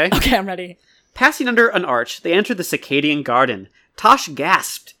stupid, okay? Okay, I'm ready. Passing under an arch, they entered the Circadian Garden. Tosh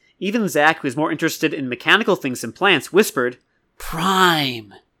gasped. Even Zack, who is more interested in mechanical things than plants, whispered,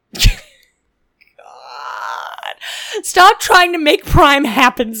 Prime. God. Stop trying to make Prime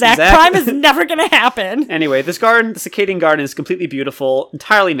happen, Zach. Prime is never gonna happen. Anyway, this garden, the Circadian garden, is completely beautiful,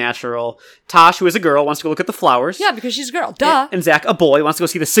 entirely natural. Tosh, who is a girl, wants to go look at the flowers. Yeah, because she's a girl. Duh. And Zach, a boy, wants to go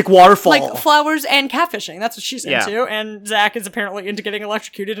see the sick waterfall. Like flowers and catfishing. That's what she's Yeah. into. And Zach is apparently into getting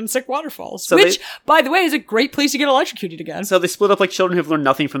electrocuted in sick waterfalls. So which, by the way, is a great place to get electrocuted again. So they split up like children who've learned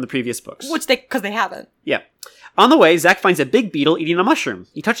nothing from the previous books. Because they haven't. Yeah. On the way, Zach finds a big beetle eating a mushroom.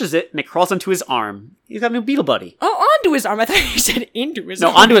 He touches it, and it crawls onto his arm. He's got a new beetle buddy. Oh, onto his arm. I thought you said into his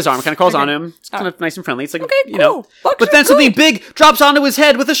arm. No, onto his arm. It kind of crawls Okay. on him. It's kind of nice and friendly. It's like, Okay, you know. cool. Bugs But are then something cool. big drops onto his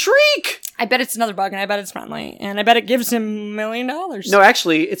head with a shriek! I bet it's another bug, and I bet it's friendly. And I bet it gives him $1 million. No,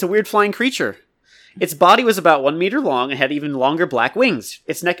 actually, it's a weird flying creature. Its body was about 1 meter long and had even longer black wings.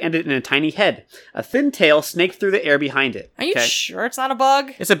 Its neck ended in a tiny head. A thin tail snaked through the air behind it. Are you sure it's not a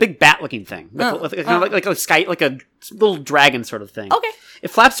bug? It's a big bat-looking thing, with kind of like a sky, like a little dragon sort of thing. Okay. It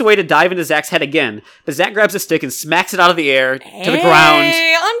flaps away to dive into Zach's head again, but Zach grabs a stick and smacks it out of the air to the ground.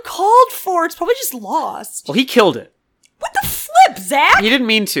 Hey, uncalled for. It's probably just lost. Well, he killed it. What the flip, Zach? He didn't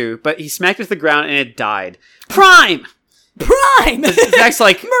mean to, but he smacked it to the ground and it died. Prime! Prime! Zach's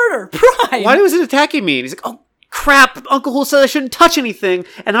like, Murder! Prime! why was it attacking me? And he's like, oh, crap, Uncle Hul said I shouldn't touch anything,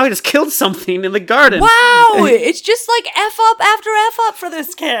 and now I just killed something in the garden. Wow! It's just like F up after F up for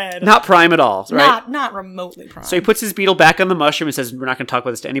this kid. Not Prime at all, right? Not remotely Prime. So he puts his beetle back on the mushroom and says, we're not going to talk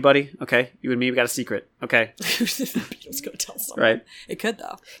about this to anybody, okay? You and me, we got a secret, okay? the beetle's gonna tell someone. Right. It could,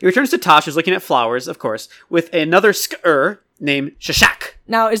 though. He returns to Tosh, who's looking at flowers, of course, with another Skr named Shashak.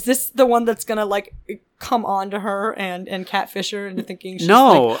 Now, is this the one that's gonna, like, come on to her and catfish her into thinking she's,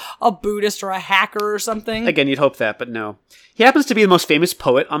 No. like, a Buddhist or a hacker or something? Again, you'd hope that, but no. He happens to be the most famous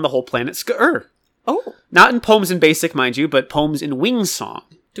poet on the whole planet, Skr. Oh. Not in poems in Basic, mind you, but poems in Wing Song.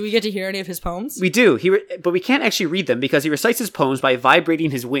 Do we get to hear any of his poems? We do, but we can't actually read them because he recites his poems by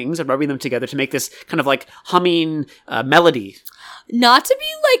vibrating his wings and rubbing them together to make this kind of like humming melody. Not to be,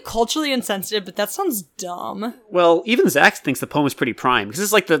 like, culturally insensitive, but that sounds dumb. Well, even Zach thinks the poem is pretty prime because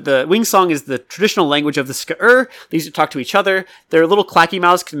it's like the Wing Song is the traditional language of the Skr. They use it to talk to each other. Their little clacky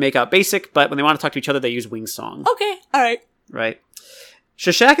mouths can make out Basic, but when they want to talk to each other, they use Wing Song. Okay, alright. Right.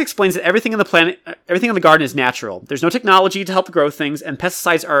 Shashak explains that everything in the garden is natural. There's no technology to help grow things, and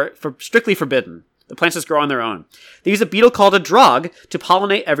pesticides are strictly forbidden. The plants just grow on their own. They use a beetle called a drog to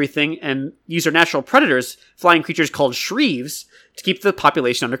pollinate everything, and use their natural predators, flying creatures called shreeves, to keep the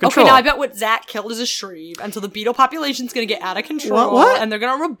population under control. Okay, now I bet what Zach killed is a shreve, and so the beetle population's gonna get out of control, What? and they're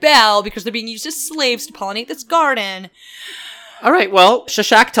gonna rebel because they're being used as slaves to pollinate this garden. All right, well,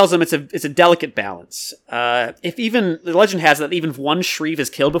 Shashak tells them it's a delicate balance. If even the legend has that even if one shreve is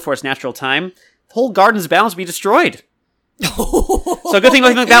killed before its natural time, the whole garden's balance will be destroyed. So a good thing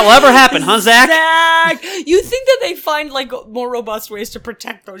nothing like that will ever happen, huh, Zach? Zach! You think that they find, like, more robust ways to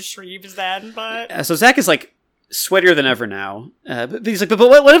protect those shreves then, but... So Zach is like sweatier than ever now. But he's like, but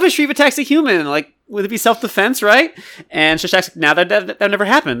what if a shreve attacks a human? Like, would it be self-defense, right? And Shashak's like, now that never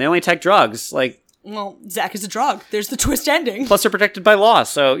happened. They only attack drugs. Like, Well, Zach is a drug. There's the twist ending. plus they're protected by law,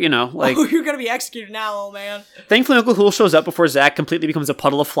 so, you know, like... Oh, you're gonna be executed now, old man. Thankfully, Uncle Hul shows up before Zach completely becomes a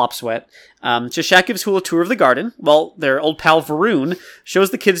puddle of flop sweat. Shashak gives Hul a tour of the garden, while their old pal Varun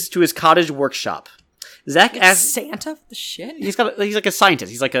shows the kids to his cottage workshop. Zach asks... Santa? The shit? He's like a scientist.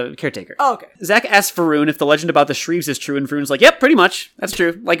 He's like a caretaker. Oh, okay. Zach asks Varun if the legend about the shreves is true, and Varun's like, yep, pretty much. That's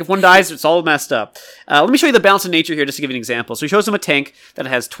true. Like, if one dies, it's all messed up. Let me show you the balance of nature here, just to give you an example. So he shows him a tank that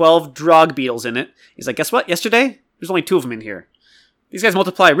has 12 drog beetles in it. He's like, guess what? Yesterday, there's only 2 of them in here. These guys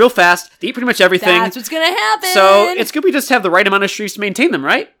multiply real fast. They eat pretty much everything. That's what's gonna happen! So it's good we just have the right amount of shreves to maintain them,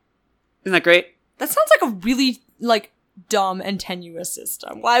 right? Isn't that great? That sounds like a really, like, dumb and tenuous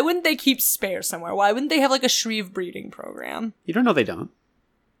system. Why wouldn't they keep spares somewhere? Why wouldn't they have, like, a shreve breeding program? You don't know they don't.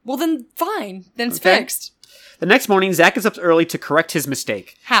 Well, then, fine. Then it's Okay. fixed. The next morning, Zach is up early to correct his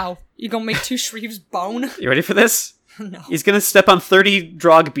mistake. How? You gonna make 2 shreves bone? You ready for this? No. He's gonna step on 30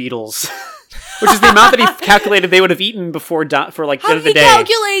 drog beetles. Which is the amount that he calculated they would have eaten before for like the How end of did the he day.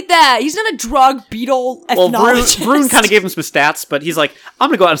 calculate that? He's not a drug beetle Well, ethnologist. Varun kind of gave him some stats, but he's like, I'm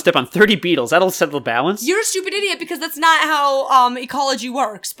gonna go out and step on 30 beetles. That'll settle the balance. You're a stupid idiot because that's not how ecology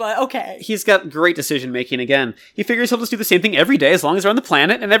works, but okay. He's got great decision making again. He figures he'll just do the same thing every day as long as they're on the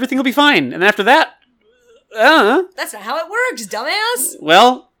planet, and everything will be fine. And after that, That's not how it works, dumbass.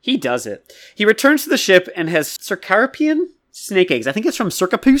 well, he does it. He returns to the ship and has Circarpian snake eggs. I think it's from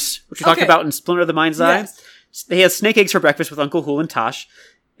Circapoose, which we talked Okay. about in Splinter of the Mind's Eye. Yes. He has snake eggs for breakfast with Uncle Hul and Tosh.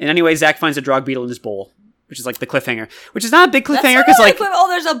 And anyway, Zach finds a drog beetle in his bowl. which is like the cliffhanger, which is not a big That's cliffhanger not because really like oh,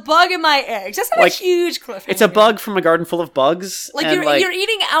 there's a bug in my eggs. That's not like, a huge cliffhanger. it's a bug from a garden full of bugs. Like, and, you're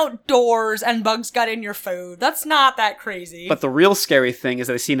eating outdoors and bugs got in your food. That's not that crazy. But the real scary thing is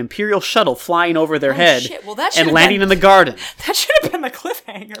that they see an Imperial shuttle flying over their head shit. Well, that and should've landing been- in the garden. that should have been the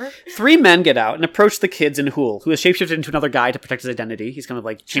cliffhanger. 3 men get out and approach the kids and Hool, who has shapeshifted into another guy to protect his identity. He's going to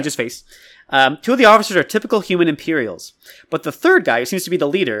like change his face. 2 of the officers are typical human Imperials. But the third guy, who seems to be the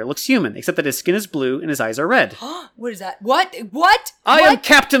leader, looks human, except that his skin is blue and his eyes are red. What is that? What? What? I am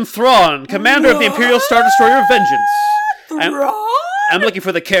Captain Thrawn, commander of the Imperial Star Destroyer Vengeance. Thrawn? I'm looking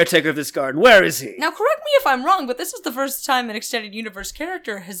for the caretaker of this garden. Where is he? Now, correct me if I'm wrong, but this is the first time an extended universe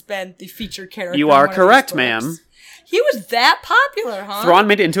character has been the featured character. You in are one of correct, these ma'am. books. He was that popular, huh? Thrawn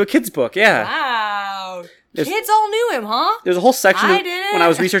made it into a kid's book, yeah. Wow. Kids all knew him, huh? There's a whole section I didn't. when I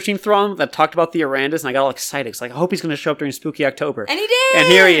was researching Thrawn that talked about the Arandas, and I got all excited. It's like, I hope he's going to show up during Spooky October. And he did! And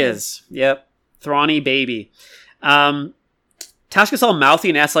here he is. Yep. Thrawny baby. Tash gets all mouthy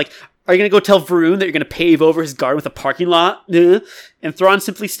and asks, like, are you going to go tell Varun that you're going to pave over his garden with a parking lot? And Thrawn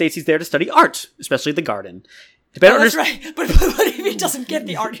simply states he's there to study art, especially the garden. To better That's understand- right. But if he doesn't get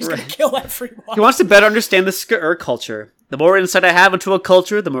the art, he's going to kill everyone. He wants to better understand the Sk'ur culture. The more insight I have into a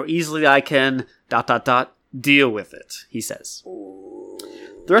culture, the more easily I can... deal with it, he says.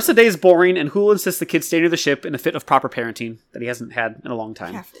 The rest of the day is boring, and Hool insists the kids stay near the ship in a fit of proper parenting that he hasn't had in a long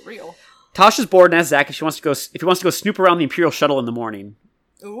time. Yeah, for real. Tosh is bored and asks Zach if he wants to go snoop around the Imperial shuttle in the morning.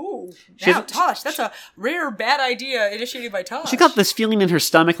 Ooh. She Now, has- Tosh, that's a rare bad idea initiated by Tosh. She got this feeling in her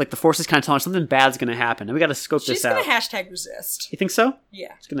stomach, like the Force is kind of telling her something bad's going to happen, and we got to scope She's this out. going to hashtag resist. You think so?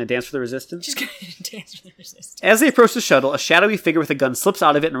 Yeah. She's going to dance for the Resistance? She's going to dance for the resistance. As they approach the shuttle, a shadowy figure with a gun slips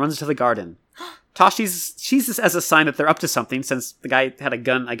out of it and runs into the garden. Tosh sees this as a sign that they're up to something, since the guy had a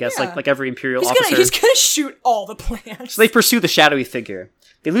gun, I guess, Yeah. like every Imperial He's officer. gonna shoot all the plants. So they pursue the shadowy figure.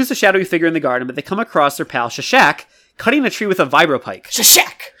 They lose the shadowy figure in the garden, but they come across their pal Shashak cutting a tree with a vibropike,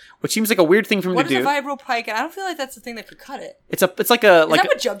 Shashak! which seems like a weird thing for him What to is do. a vibropike? And I don't feel like that's the thing that could cut it. It's like a Is that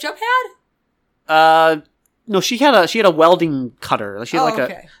what Jub Jub had? no, she had a welding cutter. She had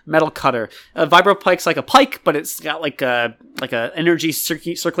okay. a metal cutter. A vibropike's like a pike, but it's got like a energy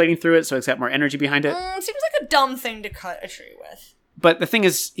circulating through it, so it's got more energy behind it. It seems like a dumb thing to cut a tree with. But the thing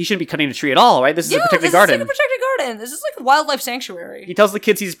is, he shouldn't be cutting a tree at all, right? This is a protected this garden. is like a protected garden. This is like a wildlife sanctuary. He tells the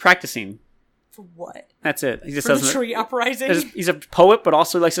kids he's practicing. For what? That's it. He just For says the tree uprising? he's a poet, but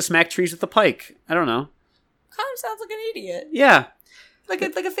also likes to smack trees with a pike. I don't know. Kind of sounds like an idiot. Yeah. Like a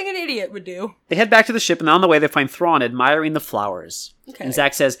thing an idiot would do. They head back to the ship, and on the way they find Thrawn admiring the flowers. Okay. And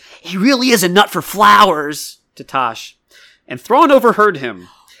Zack says, "He really is a nut for flowers," to Tosh. And Thrawn overheard him.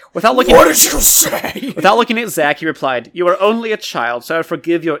 Without looking What did you say? Without looking at Zack, he replied, "You are only a child, so I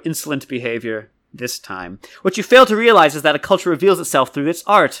forgive your insolent behavior this time. What you fail to realize is that a culture reveals itself through its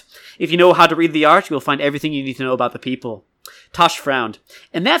art. If you know how to read the art, you will find everything you need to know about the people." Tosh frowned.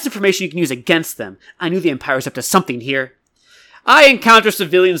 "And that's information you can use against them. I knew the Empire's up to something here." "I encounter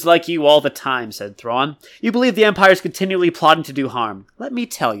civilians like you all the time," said Thrawn. "You believe the Empire is continually plotting to do harm. Let me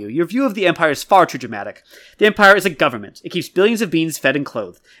tell you, your view of the Empire is far too dramatic. The Empire is a government. It keeps billions of beings fed and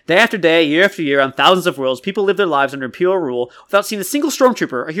clothed. Day after day, year after year, on thousands of worlds, people live their lives under Imperial rule without seeing a single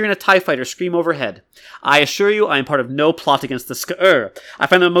stormtrooper or hearing a TIE fighter scream overhead. I assure you, I am part of no plot against the Sk'ur. I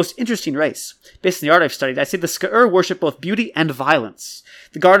find them the most interesting race. Based on the art I've studied, I say the Sk'ur worship both beauty and violence.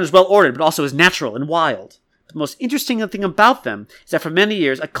 The garden is well ordered, but also is natural and wild. The most interesting thing about them is that for many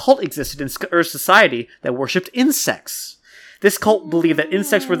years, a cult existed in Sk'ur society that worshipped insects. This cult believed that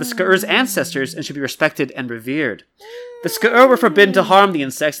insects were the Sk'ur's ancestors and should be respected and revered. The Sk'ur were forbidden to harm the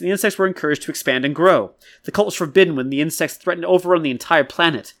insects, and the insects were encouraged to expand and grow. The cult was forbidden when the insects threatened to overrun the entire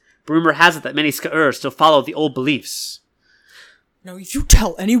planet. But rumor has it that many Sk'ur still follow the old beliefs. Now, if you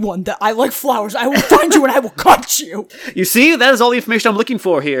tell anyone that I like flowers, I will find you and I will cut you. You see, that is all the information I'm looking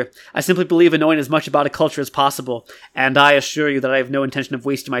for here. I simply believe in knowing as much about a culture as possible, and I assure you that I have no intention of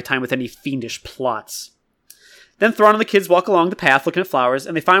wasting my time with any fiendish plots. Then Thrawn and the kids walk along the path looking at flowers,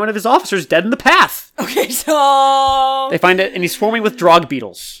 and they find one of his officers dead in the path. Okay, so They find it, and he's swarming with drog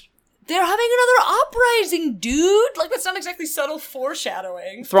beetles. they're having another uprising, dude. Like, that's not exactly subtle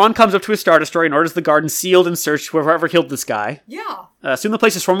foreshadowing. Thrawn comes up to his Star Destroyer and orders the garden sealed and searched whoever killed this guy. Yeah. Soon the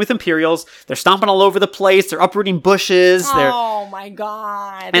place is swarming with Imperials. They're stomping all over the place. They're uprooting bushes. They're Oh my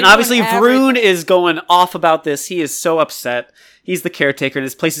god. And obviously, Varun is going off about this. He is so upset. He's the caretaker, and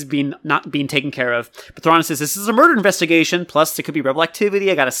his place is not being taken care of. But Thrawn says, "This is a murder investigation, plus it could be rebel activity.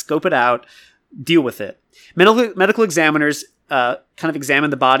 I gotta scope it out. Deal with it." Medical examiners kind of examine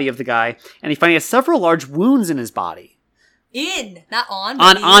the body of the guy, and he finds he has several large wounds in his body. Not on.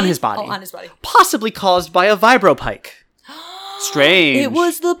 On his body. Oh, on his body. Possibly caused by a vibropike. Strange. It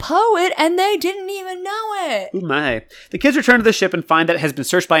was the poet, and they didn't even know it. Ooh my. The kids return to the ship and find that it has been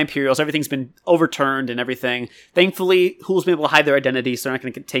searched by Imperials. Everything's been overturned and everything. Thankfully, Hool's been able to hide their identity, so they're not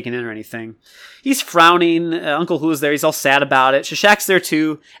going to get taken in or anything. He's frowning. Uncle Hool's there. He's all sad about it. Shashak's there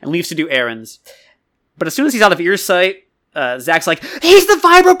too, and leaves to do errands. But as soon as he's out of earsight, Zach's like, he's the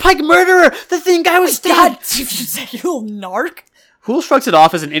Vibropike murderer! The thing guy was God, dead! you little narc. Hool shrugs it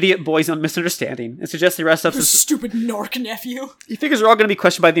off as an idiot boy's misunderstanding and suggests they rest up. You stupid narc nephew. He figures they're all going to be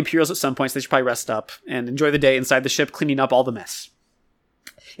questioned by the Imperials at some point, so they should probably rest up and enjoy the day inside the ship, cleaning up all the mess.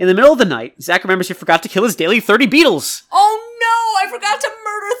 In the middle of the night, Zach remembers he forgot to kill his daily 30 beetles. Oh no, I forgot to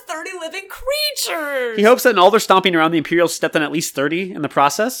murder 30 living creatures. He hopes that in all their stomping around, the Imperials stepped on at least 30 in the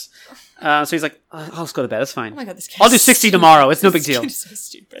process. So he's like, I'll just go to bed, it's fine. Oh my God, this kid I'll do 60 tomorrow, it's no big deal. This kid is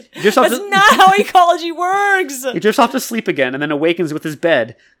so stupid. That's not how ecology works. He drifts off to sleep again and then awakens with his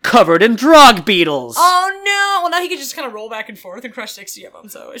bed covered in drug beetles. Oh no! Well, now he can just kind of roll back and forth and crush 60 of them,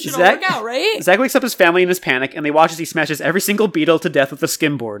 so it should all work out, right? Zach wakes up his family in his panic, and they watch as he smashes every single beetle to death with a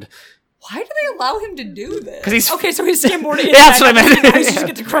skimboard. Why do they allow him to do this? 'Cause he's- okay, so he's skimboarding. Yeah, that's what I meant. Now he's just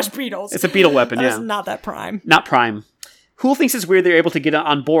get to crush beetles. It's a beetle weapon, That yeah. is not that prime. Not prime. Hool thinks it's weird they're able to get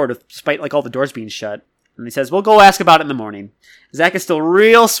on board despite like all the doors being shut. And he says, we'll go ask about it in the morning. Zach is still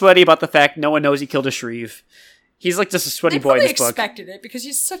real sweaty about the fact no one knows he killed a Shreve. He's like just a sweaty boy in this book. They expected it because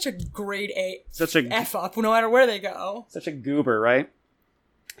he's such a grade A Such a F up no matter where they go. Such a goober, right?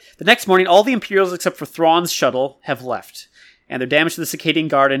 The next morning, all the Imperials except for Thrawn's shuttle have left, and their damage to the Circadian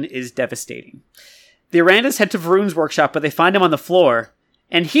Garden is devastating. The Arandas head to Varun's workshop, but they find him on the floor,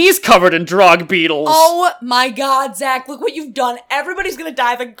 and he's covered in drug beetles. Oh my God, Zach, look what you've done. Everybody's gonna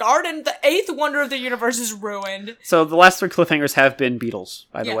die. The garden, the 8th wonder of the universe, is ruined. So the last 3 cliffhangers have been beetles,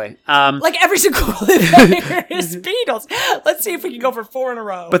 by the way. Like every single cliffhanger is beetles. Let's see if we can go for 4 in a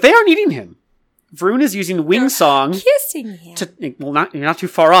row. But they aren't eating him. Varun is using Wing Song Kissing him. you're not too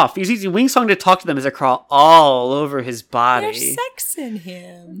far off. He's using Wing Song to talk to them as they crawl all over his body. They're sexing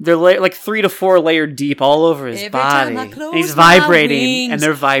him. They're like 3 to 4 layered deep all over his Every body. time I And close he's my vibrating, wings, and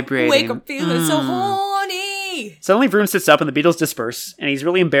they're vibrating. Wake up feeling so horny. Suddenly, Varun sits up and the beetles disperse, and he's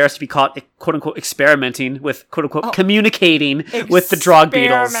really embarrassed to be caught, quote-unquote, experimenting with, quote-unquote, communicating with the drug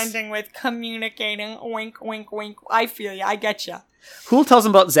beetles. Experimenting with communicating. Wink, wink, wink. I feel ya. I get ya. Hool tells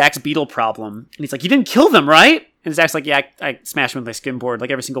him about Zach's beetle problem, and he's like, you didn't kill them, right? And Zach's like, yeah, I smashed them with my skimboard, like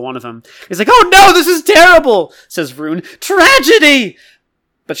every single one of them. He's like, oh no, this is terrible, says Varun. Tragedy!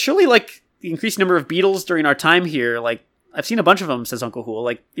 But surely, like, the increased number of beetles during our time here, like, I've seen a bunch of them, says Uncle Hool.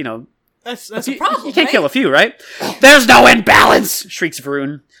 Like, you know, That's a problem, you can't right? kill a few, right? There's no imbalance, shrieks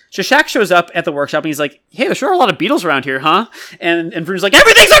Varun. Shashak shows up at the workshop and he's like, hey, there sure are a lot of beetles around here, huh? And Varun's like,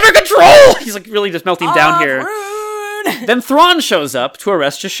 everything's under control! He's like really just melting down here. Varun! Then Thrawn shows up to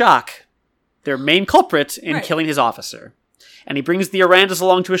arrest Shashak, their main culprit in Right. killing his officer. And he brings the Arandas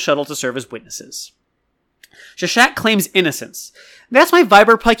along to a shuttle to serve as witnesses. Shashak claims innocence. That's my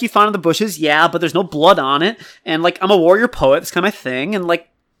Vibropike you found in the bushes, yeah, but there's no blood on it. And, like, I'm a warrior poet, that's kind of my thing. And, like,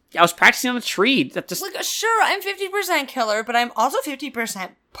 I was practicing on a tree. That just... Like, sure, I'm 50% killer, but I'm also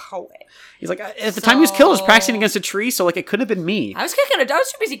 50% poet. He's like, at the time he was killed, I was practicing against a tree, so, like, it couldn't have been me. I was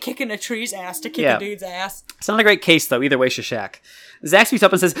too busy kicking a tree's ass to kick Yeah. a dude's ass. It's not a great case, though, either way, Shashak. Zach speaks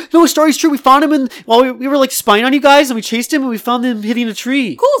up and says, no, his story's true, we found him while we were, like, spying on you guys, and we chased him, and we found him hitting a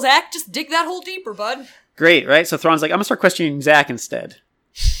tree. Cool, Zach. Just dig that hole deeper, bud. Great, right? So Thrawn's like, I'm gonna start questioning Zach instead.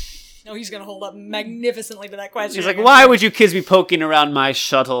 No, he's gonna hold up magnificently to that question. He's like, why would you kids be poking around my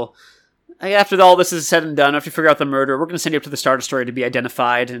shuttle? After all this is said and done, after you figure out the murder, we're gonna send you up to the Star Destroyer to be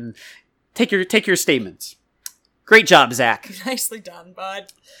identified and take your statements. Great job, Zach. Nicely done,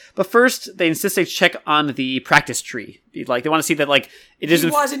 bud. But first, they insist they check on the practice tree. Like, they want to see that, like, it He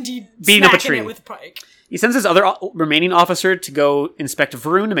isn't was indeed beating up a smacking tree. it with a pike. He sends his other remaining officer to go inspect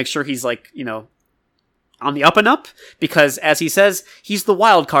Varun to make sure he's, like, you know, on the up and up, because, as he says, he's the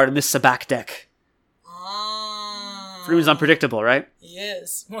wild card in this Sabak deck. Varun's unpredictable, right? He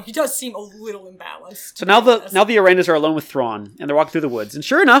is. Well, he does seem a little imbalanced. So now the Arandas are alone with Thrawn, and they're walking through the woods. And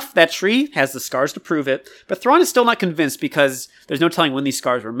sure enough, that tree has the scars to prove it, but Thrawn is still not convinced because there's no telling when these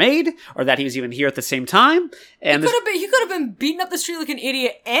scars were made, or that he was even here at the same time. And He could have been beating up the tree like an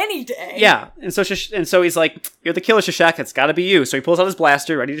idiot any day. yeah, and so he's like, "You're the killer, Shashak. It's got to be you." So he pulls out his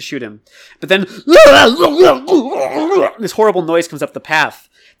blaster, ready to shoot him. But then this horrible noise comes up the path.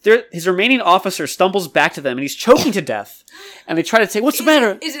 His remaining officer stumbles back to them, and he's choking to death. And they try to say, "What's the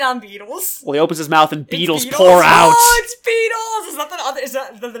matter?" Is it on Beetles? Well, he opens his mouth, and It's beetles pour out. Oh, it's Beetles! Is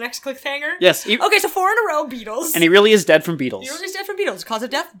that the next cliffhanger? Yes. Okay, so 4 in a row, Beetles. And he really is dead from beetles. You're just dead from Beetles. Cause of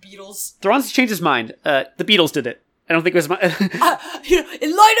death, Beetles. Thrawn's changed his mind. The Beatles did it. I don't think it was my...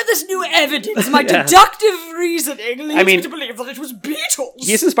 In light of this new evidence, my deductive reasoning leads me to believe that it was beetles.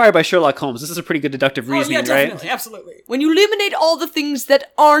 He's inspired by Sherlock Holmes. This is a pretty good deductive reasoning, yeah, definitely, right? Absolutely. When you eliminate all the things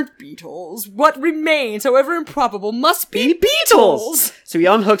that aren't beetles, what remains, however improbable, must be beetles. So he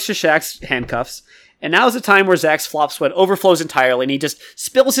unhooks Shashak's handcuffs, and now is the time where Zach's flop sweat overflows entirely, and he just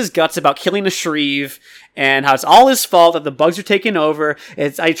spills his guts about killing a Shreve, and how it's all his fault that the bugs are taking over.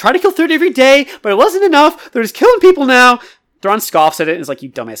 I try to kill 30 every day, but it wasn't enough. They're just killing people now. Thrawn scoffs at it and is like, you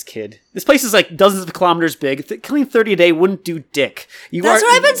dumbass kid. This place is like dozens of kilometers big. Killing 30 a day wouldn't do dick. That's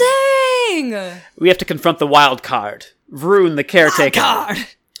what I've been saying! We have to confront the wild card. Vroon, the caretaker.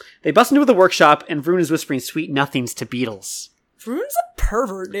 They bust into the workshop, and Vroon is whispering sweet nothings to Beetles. Vroon's a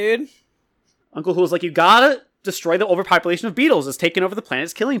pervert, dude. Uncle Who's like, you gotta destroy the overpopulation of beetles. It's taking over the planet.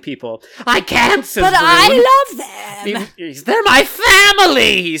 It's killing people. I can't, says But Vroon. I love them! They're my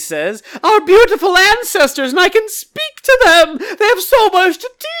family, he says. Our beautiful ancestors, and I can speak to them. They have so much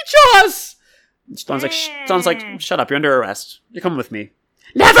to teach us. Thrawn's like, shut up, you're under arrest. You're coming with me.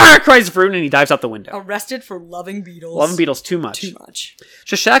 Never! Cries Vroon, and he dives out the window. Arrested for loving beetles. Loving beetles too much. Too much.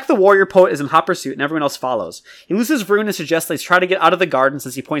 Shashak the warrior poet is in hot pursuit, and everyone else follows. He loses Vroon and suggests they try to get out of the garden,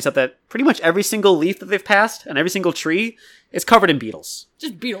 since he points out that pretty much every single leaf that they've passed, and every single tree, is covered in beetles.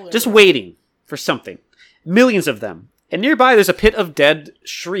 Just beetles. Just waiting for something. Millions of them. And nearby there's a pit of dead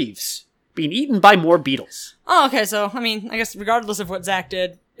Shreves, being eaten by more beetles. Oh, okay, so, I mean, I guess regardless of what Zach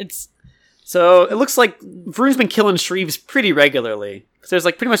did, it's... So, it looks like Vroon's been killing Shreves pretty regularly. So there's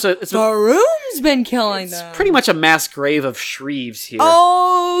like pretty much Vroon's been killing them. Pretty much a mass grave of Shreves here.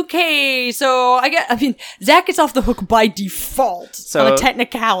 Okay, so Zach gets off the hook by default on a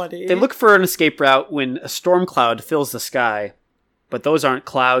technicality. They look for an escape route when a storm cloud fills the sky. But those aren't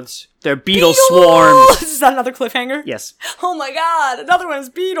clouds. They're beetle swarms. Is that another cliffhanger? Yes. Oh my god, another one's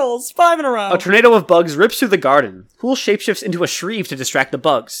beetles. 5 in a row. A tornado of bugs rips through the garden. Hool shapeshifts into a Shreve to distract the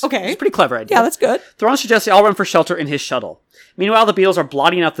bugs. Okay. It's a pretty clever idea. Yeah, that's good. Thrawn suggests they all run for shelter in his shuttle. Meanwhile, the beetles are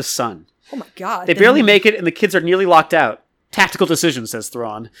blotting out the sun. Oh my god. They barely make it, and the kids are nearly locked out. Tactical decision, says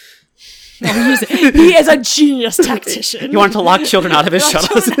Thrawn. He is a genius tactician. He wanted to lock children out of his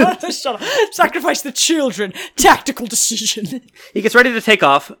shuttle. Sacrifice the children. Tactical decision. He gets ready to take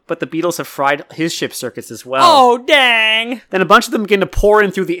off, but the beetles have fried his ship circuits as well. Oh, dang. Then a bunch of them begin to pour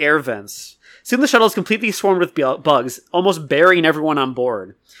in through the air vents. Soon the shuttle is completely swarmed with bugs, almost burying everyone on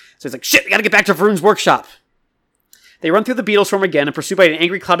board. So he's like, shit, we gotta get back to Vroon's workshop. They run through the beetle swarm again and pursued by an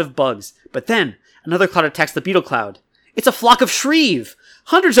angry cloud of bugs. But then, another cloud attacks the beetle cloud. It's a flock of Shreve!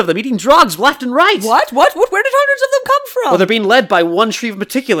 Hundreds of them eating drugs left and right! What? Where did hundreds of them come from? Well, they're being led by one Shreve in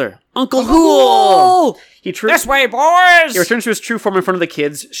particular. Uncle Hool! This way, boys! He returns to his true form in front of the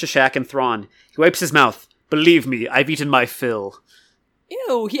kids, Shashak and Thrawn. He wipes his mouth. Believe me, I've eaten my fill.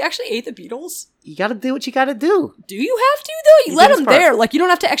 Ew, he actually ate the beetles? You gotta do what you gotta do. Do you have to, though? You let him there. Like, you don't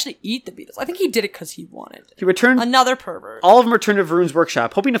have to actually eat the beetles. I think he did it because he wanted. He returned... Another pervert. All of them returned to Vroon's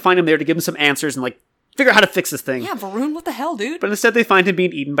workshop, hoping to find him there to give him some answers and, figure out how to fix this thing. Yeah, Vroon, what the hell, dude? But instead they find him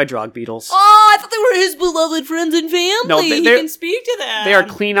being eaten by drog beetles. Oh, I thought they were his beloved friends and family. No, he can speak to them. They are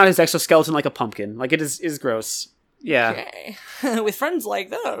cleaning out his exoskeleton like a pumpkin. It is gross. Yeah. Okay. With friends like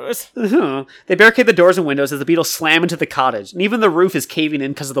those. They barricade the doors and windows as the beetles slam into the cottage, and even the roof is caving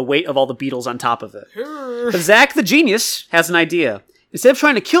in because of the weight of all the beetles on top of it. But Zach, the genius, has an idea. Instead of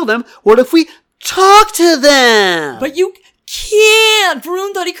trying to kill them, what if we talk to them? But you can't!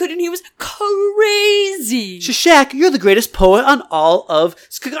 Vroon thought he could and he was crazy! Shashak, you're the greatest poet on all of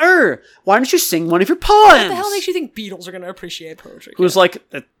Skr. Why don't you sing one of your poems? What the hell makes you think beetles are going to appreciate poetry? Who's like,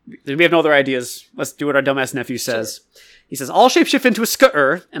 we have no other ideas. Let's do what our dumbass nephew says. Sure. He says, I'll shapeshift into a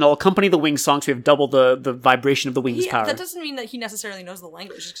Skr, and I'll accompany the wing song so we have double the vibration of the wing's power. That doesn't mean that he necessarily knows the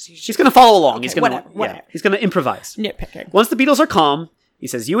language. He's going to follow along. Okay, he's going to whatever. He's going to improvise. Nitpicking. Once the beetles are calm, he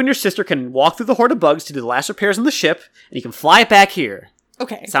says, you and your sister can walk through the horde of bugs to do the last repairs on the ship, and you can fly it back here.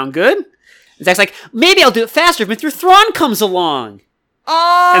 Okay. Sound good? And Zach's like, maybe I'll do it faster if Mr. Thrawn comes along.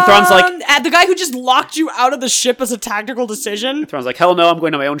 And Thrawn's like... the guy who just locked you out of the ship as a tactical decision? Thrawn's like, hell no, I'm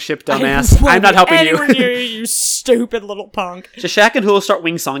going to my own ship, dumbass. I'm not helping you. Near you stupid little punk. Shashak and Hool start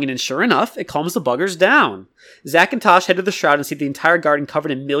wing-songing, and sure enough, it calms the buggers down. Zach and Tosh head to the shroud and see the entire garden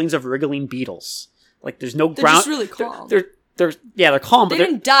covered in millions of wriggling beetles. There's no ground... They're just really calm. They're calm, but they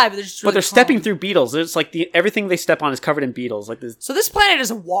didn't die, but they're just really But they're calm. stepping through beetles. It's everything they step on is covered in beetles. So this planet is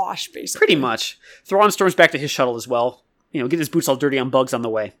a wash, basically. Pretty much. Thrawn storms back to his shuttle as well. Get his boots all dirty on bugs on the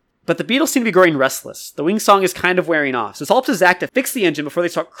way. But the beetles seem to be growing restless. The wing song is kind of wearing off, so it's all up to Zach to fix the engine before they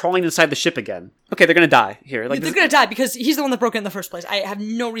start crawling inside the ship again. Okay, they're gonna die here. They're gonna die because he's the one that broke it in the first place. I have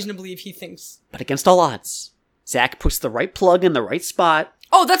no reason to believe he thinks. But against all odds, Zach puts the right plug in the right spot,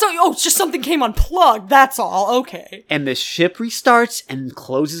 Oh, that's all. Oh, it's just something came unplugged. That's all. Okay. And the ship restarts and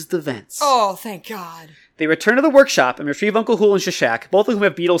closes the vents. Oh, thank God. They return to the workshop and retrieve Uncle Hool and Shashak, both of whom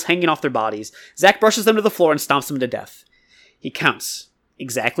have beetles hanging off their bodies. Zack brushes them to the floor and stomps them to death. He counts.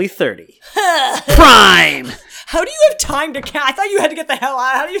 Exactly 30. Prime! How do you have time to count? I thought you had to get the hell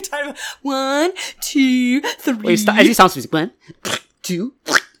out. How do you have time? 1, 2, 3. Wait, as he stomps music. 1, 2,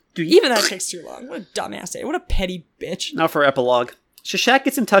 3. Even that takes too long. What a dumbass day. What a petty bitch. Now for epilogue. Shashak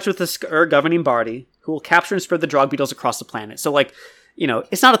gets in touch with the Skur governing body, who will capture and spread the drug beetles across the planet. So, like, you know,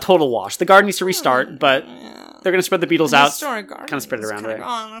 it's not a total wash. The garden needs to restart, but they're going to spread the beetles out. Kind of spread it around, right?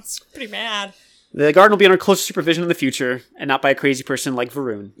 Oh, that's pretty bad. The garden will be under closer supervision in the future, and not by a crazy person like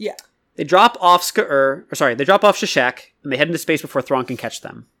Varun. Yeah. They drop off Shashak, and they head into space before Thrawn can catch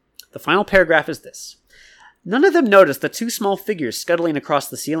them. The final paragraph is this. None of them noticed the 2 small figures scuttling across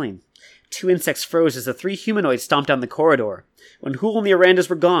the ceiling. 2 insects froze as the 3 humanoids stomped down the corridor. When Hool and the Arandas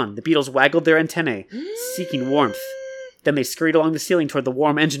were gone, the beetles waggled their antennae, seeking warmth. Then they scurried along the ceiling toward the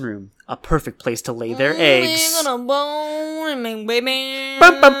warm engine room, a perfect place to lay their eggs. Bum, bum, bum.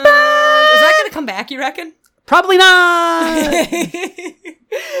 Is Is that going to come back, you reckon? Probably not!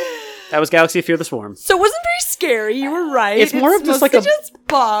 That was Galaxy of Fear the Swarm. So it wasn't very scary, you were right. It's more of just like mostly just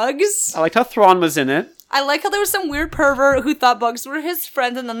bugs. I liked how Thrawn was in it. I like how there was some weird pervert who thought bugs were his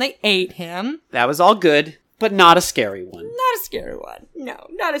friends and then they ate him. That was all good, but not a scary one. Not a scary one. No,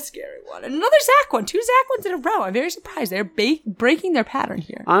 not a scary one. And another Zack one. 2 Zack ones in a row. I'm very surprised. They're breaking their pattern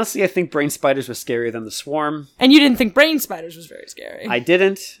here. Honestly, I think Brain Spiders was scarier than the Swarm. And you didn't think Brain Spiders was very scary. I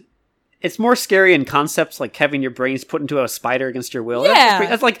didn't. It's more scary in concepts like having your brains put into a spider against your will. Yeah.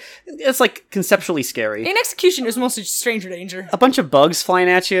 That's like conceptually scary. In execution, it was mostly stranger danger. A bunch of bugs flying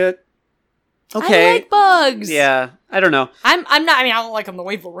at you. Okay. I like bugs. Yeah, I don't know. I'm not. I mean, I don't like them the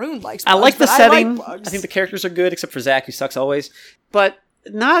way Varun likes bugs. I like the but setting. I like bugs. I think the characters are good, except for Zack, who sucks always. But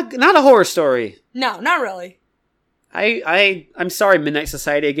not a horror story. No, not really. I'm sorry, Midnight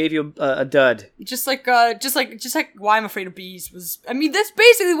Society. I gave you a dud. Just like Why I'm Afraid of Bees was. I mean, that's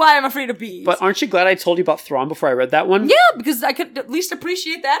basically Why I'm Afraid of Bees. But aren't you glad I told you about Thrawn before I read that one? Yeah, because I could at least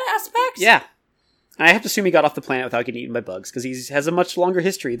appreciate that aspect. Yeah. I have to assume he got off the planet without getting eaten by bugs, because he has a much longer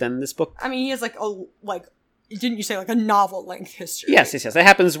history than this book. I mean, he has didn't you say like a novel length history? Yes. That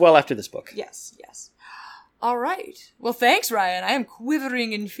happens well after this book. Yes. All right. Well, thanks, Ryan. I am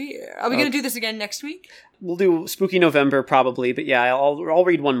quivering in fear. Are we going to do this again next week? We'll do Spooky November probably, but yeah, I'll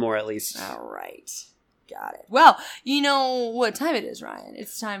read one more at least. All right. Got it. Well, you know what time it is, Ryan.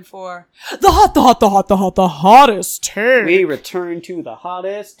 It's time for the hottest take. We return to the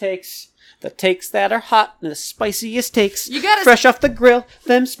hottest takes. The takes that are hot, the spiciest takes. You gotta fresh off the grill,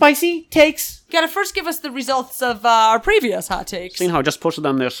 them spicy takes. You gotta first give us the results of our previous hot takes. Seeing how I just posted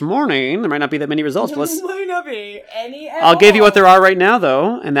them this morning, there might not be that many results. But There might not be any at I'll give you all. what there are right now,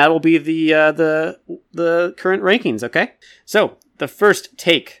 though, and that will be the current rankings. Okay, so the first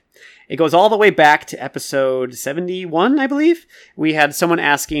take. It goes all the way back to episode 71, I believe. We had someone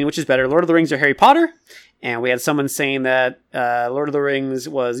asking, which is better, Lord of the Rings or Harry Potter? And we had someone saying that Lord of the Rings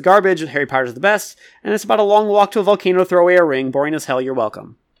was garbage, Harry Potter's the best, and it's about a long walk to a volcano to throw away a ring. Boring as hell, you're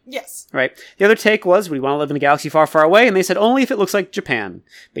welcome. Yes. Right. The other take was, we want to live in a galaxy far, far away, and they said only if it looks like Japan,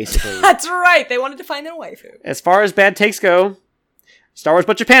 basically. That's right. They wanted to find their waifu. As far as bad takes go, Star Wars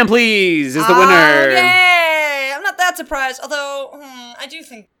but Japan, please, is the winner. Yay! I'm not that surprised, although I do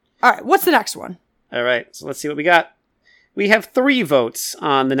think... All right, what's the next one? All right, so let's see what we got. We have 3 votes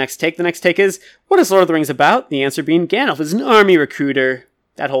on the next take. The next take is, what is Lord of the Rings about? The answer being Gandalf is an army recruiter.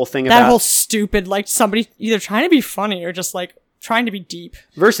 That whole thing about... That whole stupid, like, somebody either trying to be funny or just, like, trying to be deep.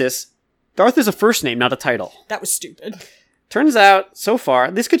 Versus, Darth is a first name, not a title. That was stupid. Turns out, so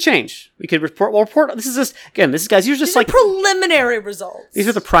far, this could change. We'll report, this is just, again, this is, guys, you're just These are preliminary results. These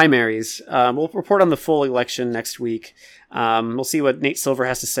are the primaries. We'll report on the full election next week. We'll see what Nate Silver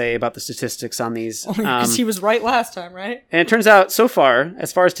has to say about the statistics on these. Because he was right last time, right? And it turns out, so far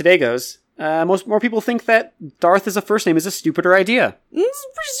as today goes, more people think that Darth as a first name is a stupider idea. This is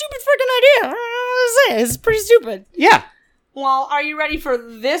a pretty stupid freaking idea. I don't know what to say. It's pretty stupid. Yeah. Well, are you ready for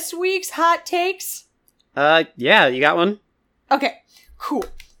this week's hot takes? Yeah, you got one? Okay, cool.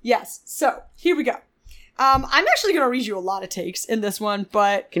 Yes. So, here we go. I'm actually going to read you a lot of takes in this one,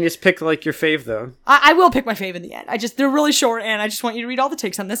 but... Can you just pick, like, your fave, though? I will pick my fave in the end. They're really short, and I just want you to read all the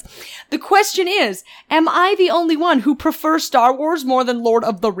takes on this. The question is, am I the only one who prefers Star Wars more than Lord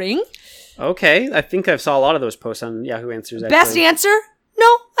of the Ring? Okay, I think I saw a lot of those posts on Yahoo Answers, actually. Best answer? No,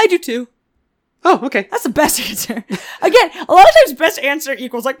 I do too. Oh, okay. That's the best answer. Again, a lot of times best answer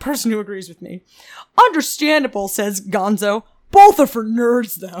equals, like, person who agrees with me. Understandable, says Gonzo. Both are for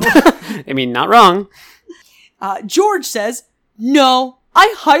nerds, though. I mean, not wrong. George says, no,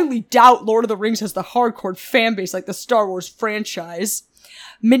 I highly doubt Lord of the Rings has the hardcore fan base like the Star Wars franchise.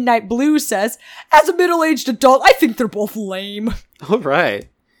 Midnight Blue says, as a middle-aged adult, I think they're both lame. All right.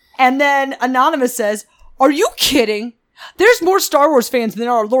 And then Anonymous says, are you kidding? There's more Star Wars fans than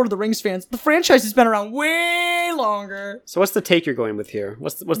there are Lord of the Rings fans. The franchise has been around way longer. So what's the take you're going with here?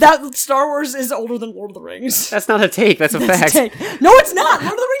 That Star Wars is older than Lord of the Rings. That's not a take. That's a fact. No, it's not.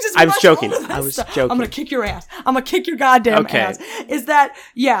 Lord of the Rings is I was much joking. older than I was stuff. joking. I'm gonna kick your ass. I'm gonna kick your goddamn ass. Is that,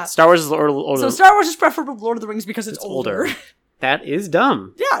 yeah. Star Wars is older. So Star Wars is preferable to Lord of the Rings because it's older. That is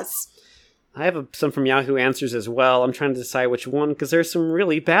dumb. Yes. I have some from Yahoo Answers as well. I'm trying to decide which one because there's some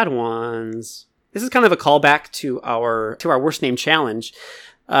really bad ones. This is kind of a callback to our worst name challenge.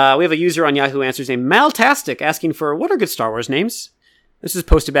 We have a user on Yahoo Answers named Maltastic asking for what are good Star Wars names. This was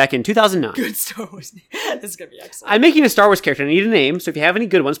posted back in 2009. Good Star Wars name. This is gonna be excellent. I'm making a Star Wars character and I need a name, so if you have any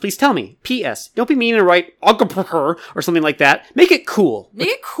good ones, please tell me. P.S. Don't be mean and write Ogre or something like that. Make it cool. Make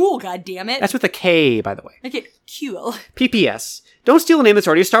it cool, goddammit. That's with a K, by the way. Make it cool. P.P.S. Don't steal a name that's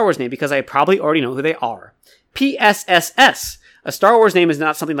already a Star Wars name because I probably already know who they are. P.S.S.S. A Star Wars name is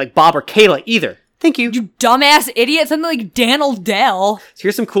not something like Bob or Kayla either. Thank you. You dumbass idiot. Something like Dan O'Dell. So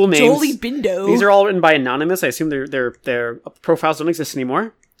here's some cool names. Jolie Bindo. These are all written by Anonymous. I assume their profiles don't exist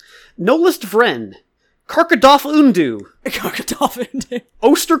anymore. Nolist Vren. Karkadoff Undu. Karkadoff Undu.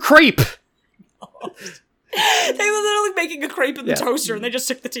 Oster Crepe. They were literally making a crepe in the toaster and they just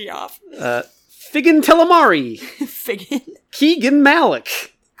took the tea off. Figgin Telemari. Figgin. Keegan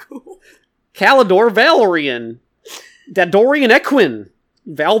Malik. Cool. Calidor Valerian. Dadorian Equin.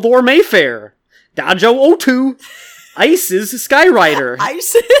 Valdor Mayfair. Dajo O2. Isis Skyrider.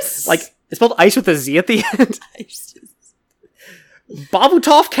 Isis? Like, it's spelled ice with a Z at the end. Isis.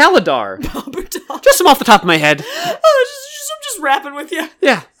 Babutov Kaladar. Babutov. Just some off the top of my head. I'm just rapping with you.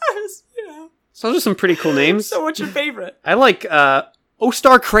 Yeah. You know. So those are some pretty cool names. So what's your favorite? I like,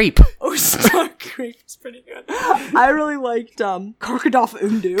 Ostar Crepe. Ostar Crepe is pretty good. I really liked, Karkadoff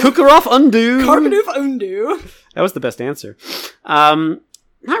Undu. Kukarov Undu. Karkadoff Undu. That was the best answer.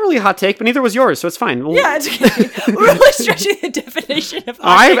 Not really a hot take, but neither was yours, so it's fine. Yeah, it's okay. We're really stretching the definition of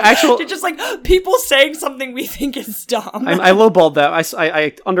hot I have take actual... to just, like, people saying something we think is dumb. I lowballed that.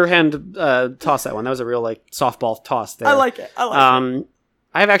 I underhand tossed that one. That was a real, like, softball toss there. I like it. I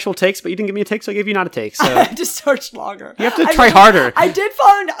have actual takes, but you didn't give me a take, so I gave you not a take. So I had to search longer. You have to try harder. I did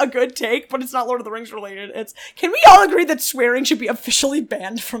find a good take, but it's not Lord of the Rings related. It's, can we all agree that swearing should be officially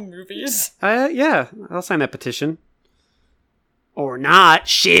banned from movies? Yeah, I'll sign that petition. Or not.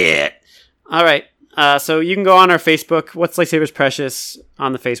 Shit. All right. So you can go on our Facebook, What's Lightsabers Precious,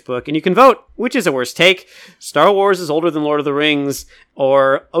 on the Facebook, and you can vote. Which is a worse take? Star Wars is older than Lord of the Rings,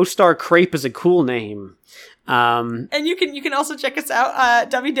 or Ostar Crepe is a cool name. And you can also check us out at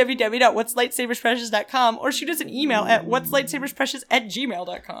www.whatslightsabersprecious.com or shoot us an email at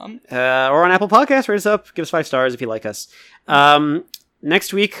whatslightsabersprecious@gmail.com. Or on Apple Podcasts, rate us up, give us 5 stars if you like us.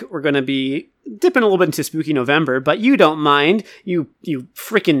 Next week, we're going to be dipping a little bit into Spooky November, but you don't mind. You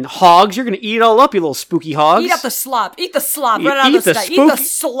freaking hogs. You're going to eat it all up, you little spooky hogs. Eat up the slop. Eat the slop. Right out of the sty. Eat the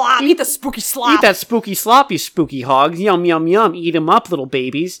slop. Eat the spooky slop. Eat that spooky slop, you spooky hogs. Yum, yum, yum. Eat them up, little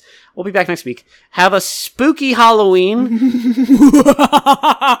babies. We'll be back next week. Have a spooky Halloween.